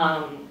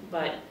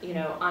 But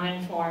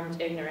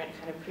uninformed, ignorant,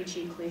 kind of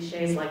preachy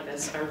cliches like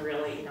this are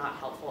really not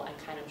helpful and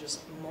kind of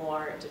just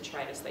more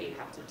detritus that you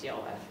have to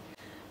deal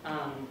with.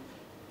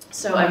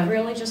 So I've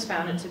really just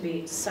found it to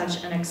be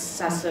such an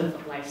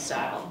excessive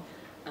lifestyle.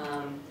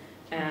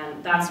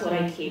 And that's what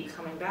I keep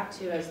coming back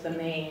to as the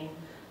main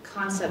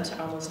concept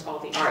to almost all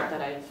the art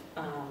that I've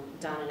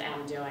done and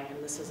am doing.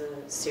 And this is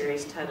a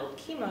series titled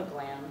Chemo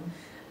Glam,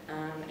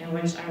 in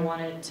which I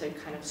wanted to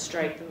kind of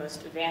strike the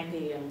most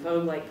vampy and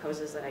Vogue-like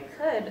poses that I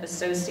could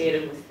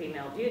associated with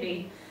female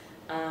beauty.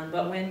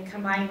 But when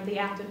combined with the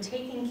act of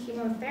taking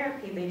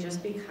chemotherapy, they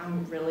just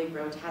become really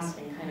grotesque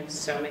in kind of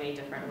so many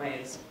different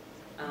ways.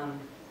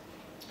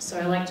 So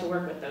I like to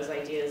work with those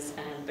ideas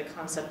and the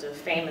concept of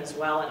fame as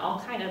well, and all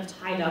kind of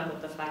tied up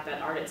with the fact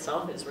that art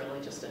itself is really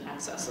just an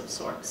excess of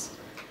sorts.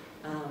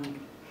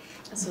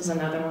 This was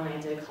another one I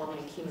did called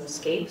my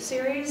Chemoscape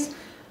series,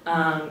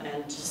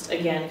 and just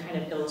again kind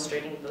of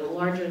illustrating the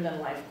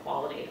larger-than-life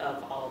quality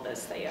of all of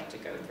this that you have to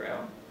go through.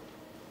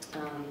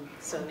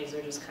 So these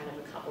are just kind of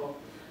a couple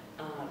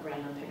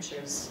random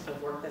pictures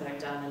of work that I've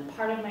done, and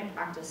part of my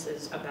practice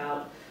is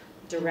about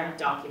direct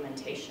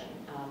documentation,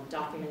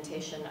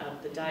 documentation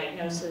of the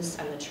diagnosis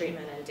and the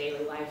treatment and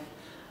daily life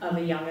of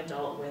a young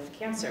adult with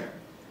cancer.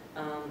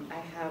 I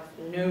have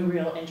no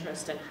real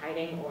interest in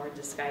hiding or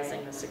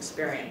disguising this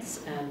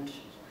experience, and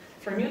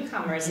for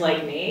newcomers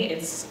like me,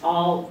 it's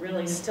all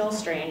really still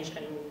strange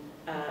and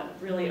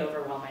really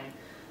overwhelming.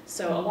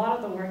 So a lot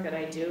of the work that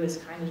I do is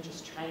kind of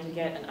just trying to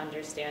get an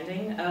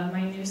understanding of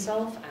my new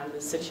self and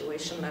the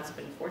situation that's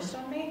been forced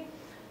on me.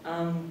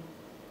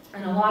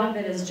 And a lot of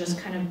it is just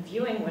kind of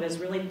viewing what is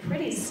really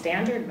pretty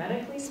standard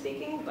medically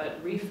speaking,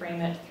 but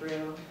reframe it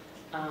through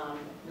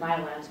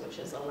my lens, which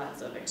is a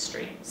lens of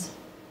extremes.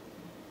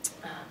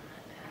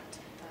 And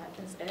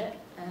that is it.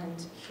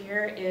 And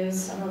here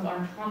is some of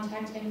our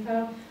contact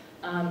info.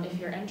 If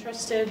you're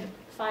interested,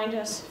 find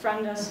us,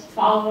 friend us,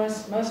 follow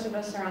us. Most of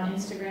us are on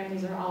Instagram.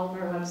 These are all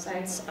of our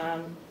websites.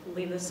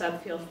 Leave this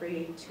up. Feel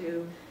free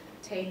to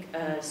take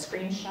a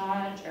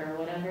screenshot or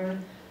whatever.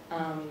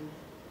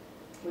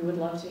 We would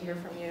love to hear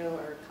from you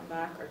or come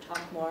back or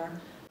talk more.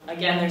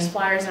 Again, there's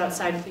flyers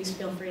outside. Please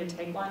feel free to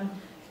take one.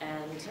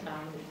 And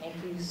thank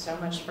you so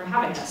much for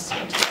having us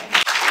here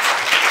today.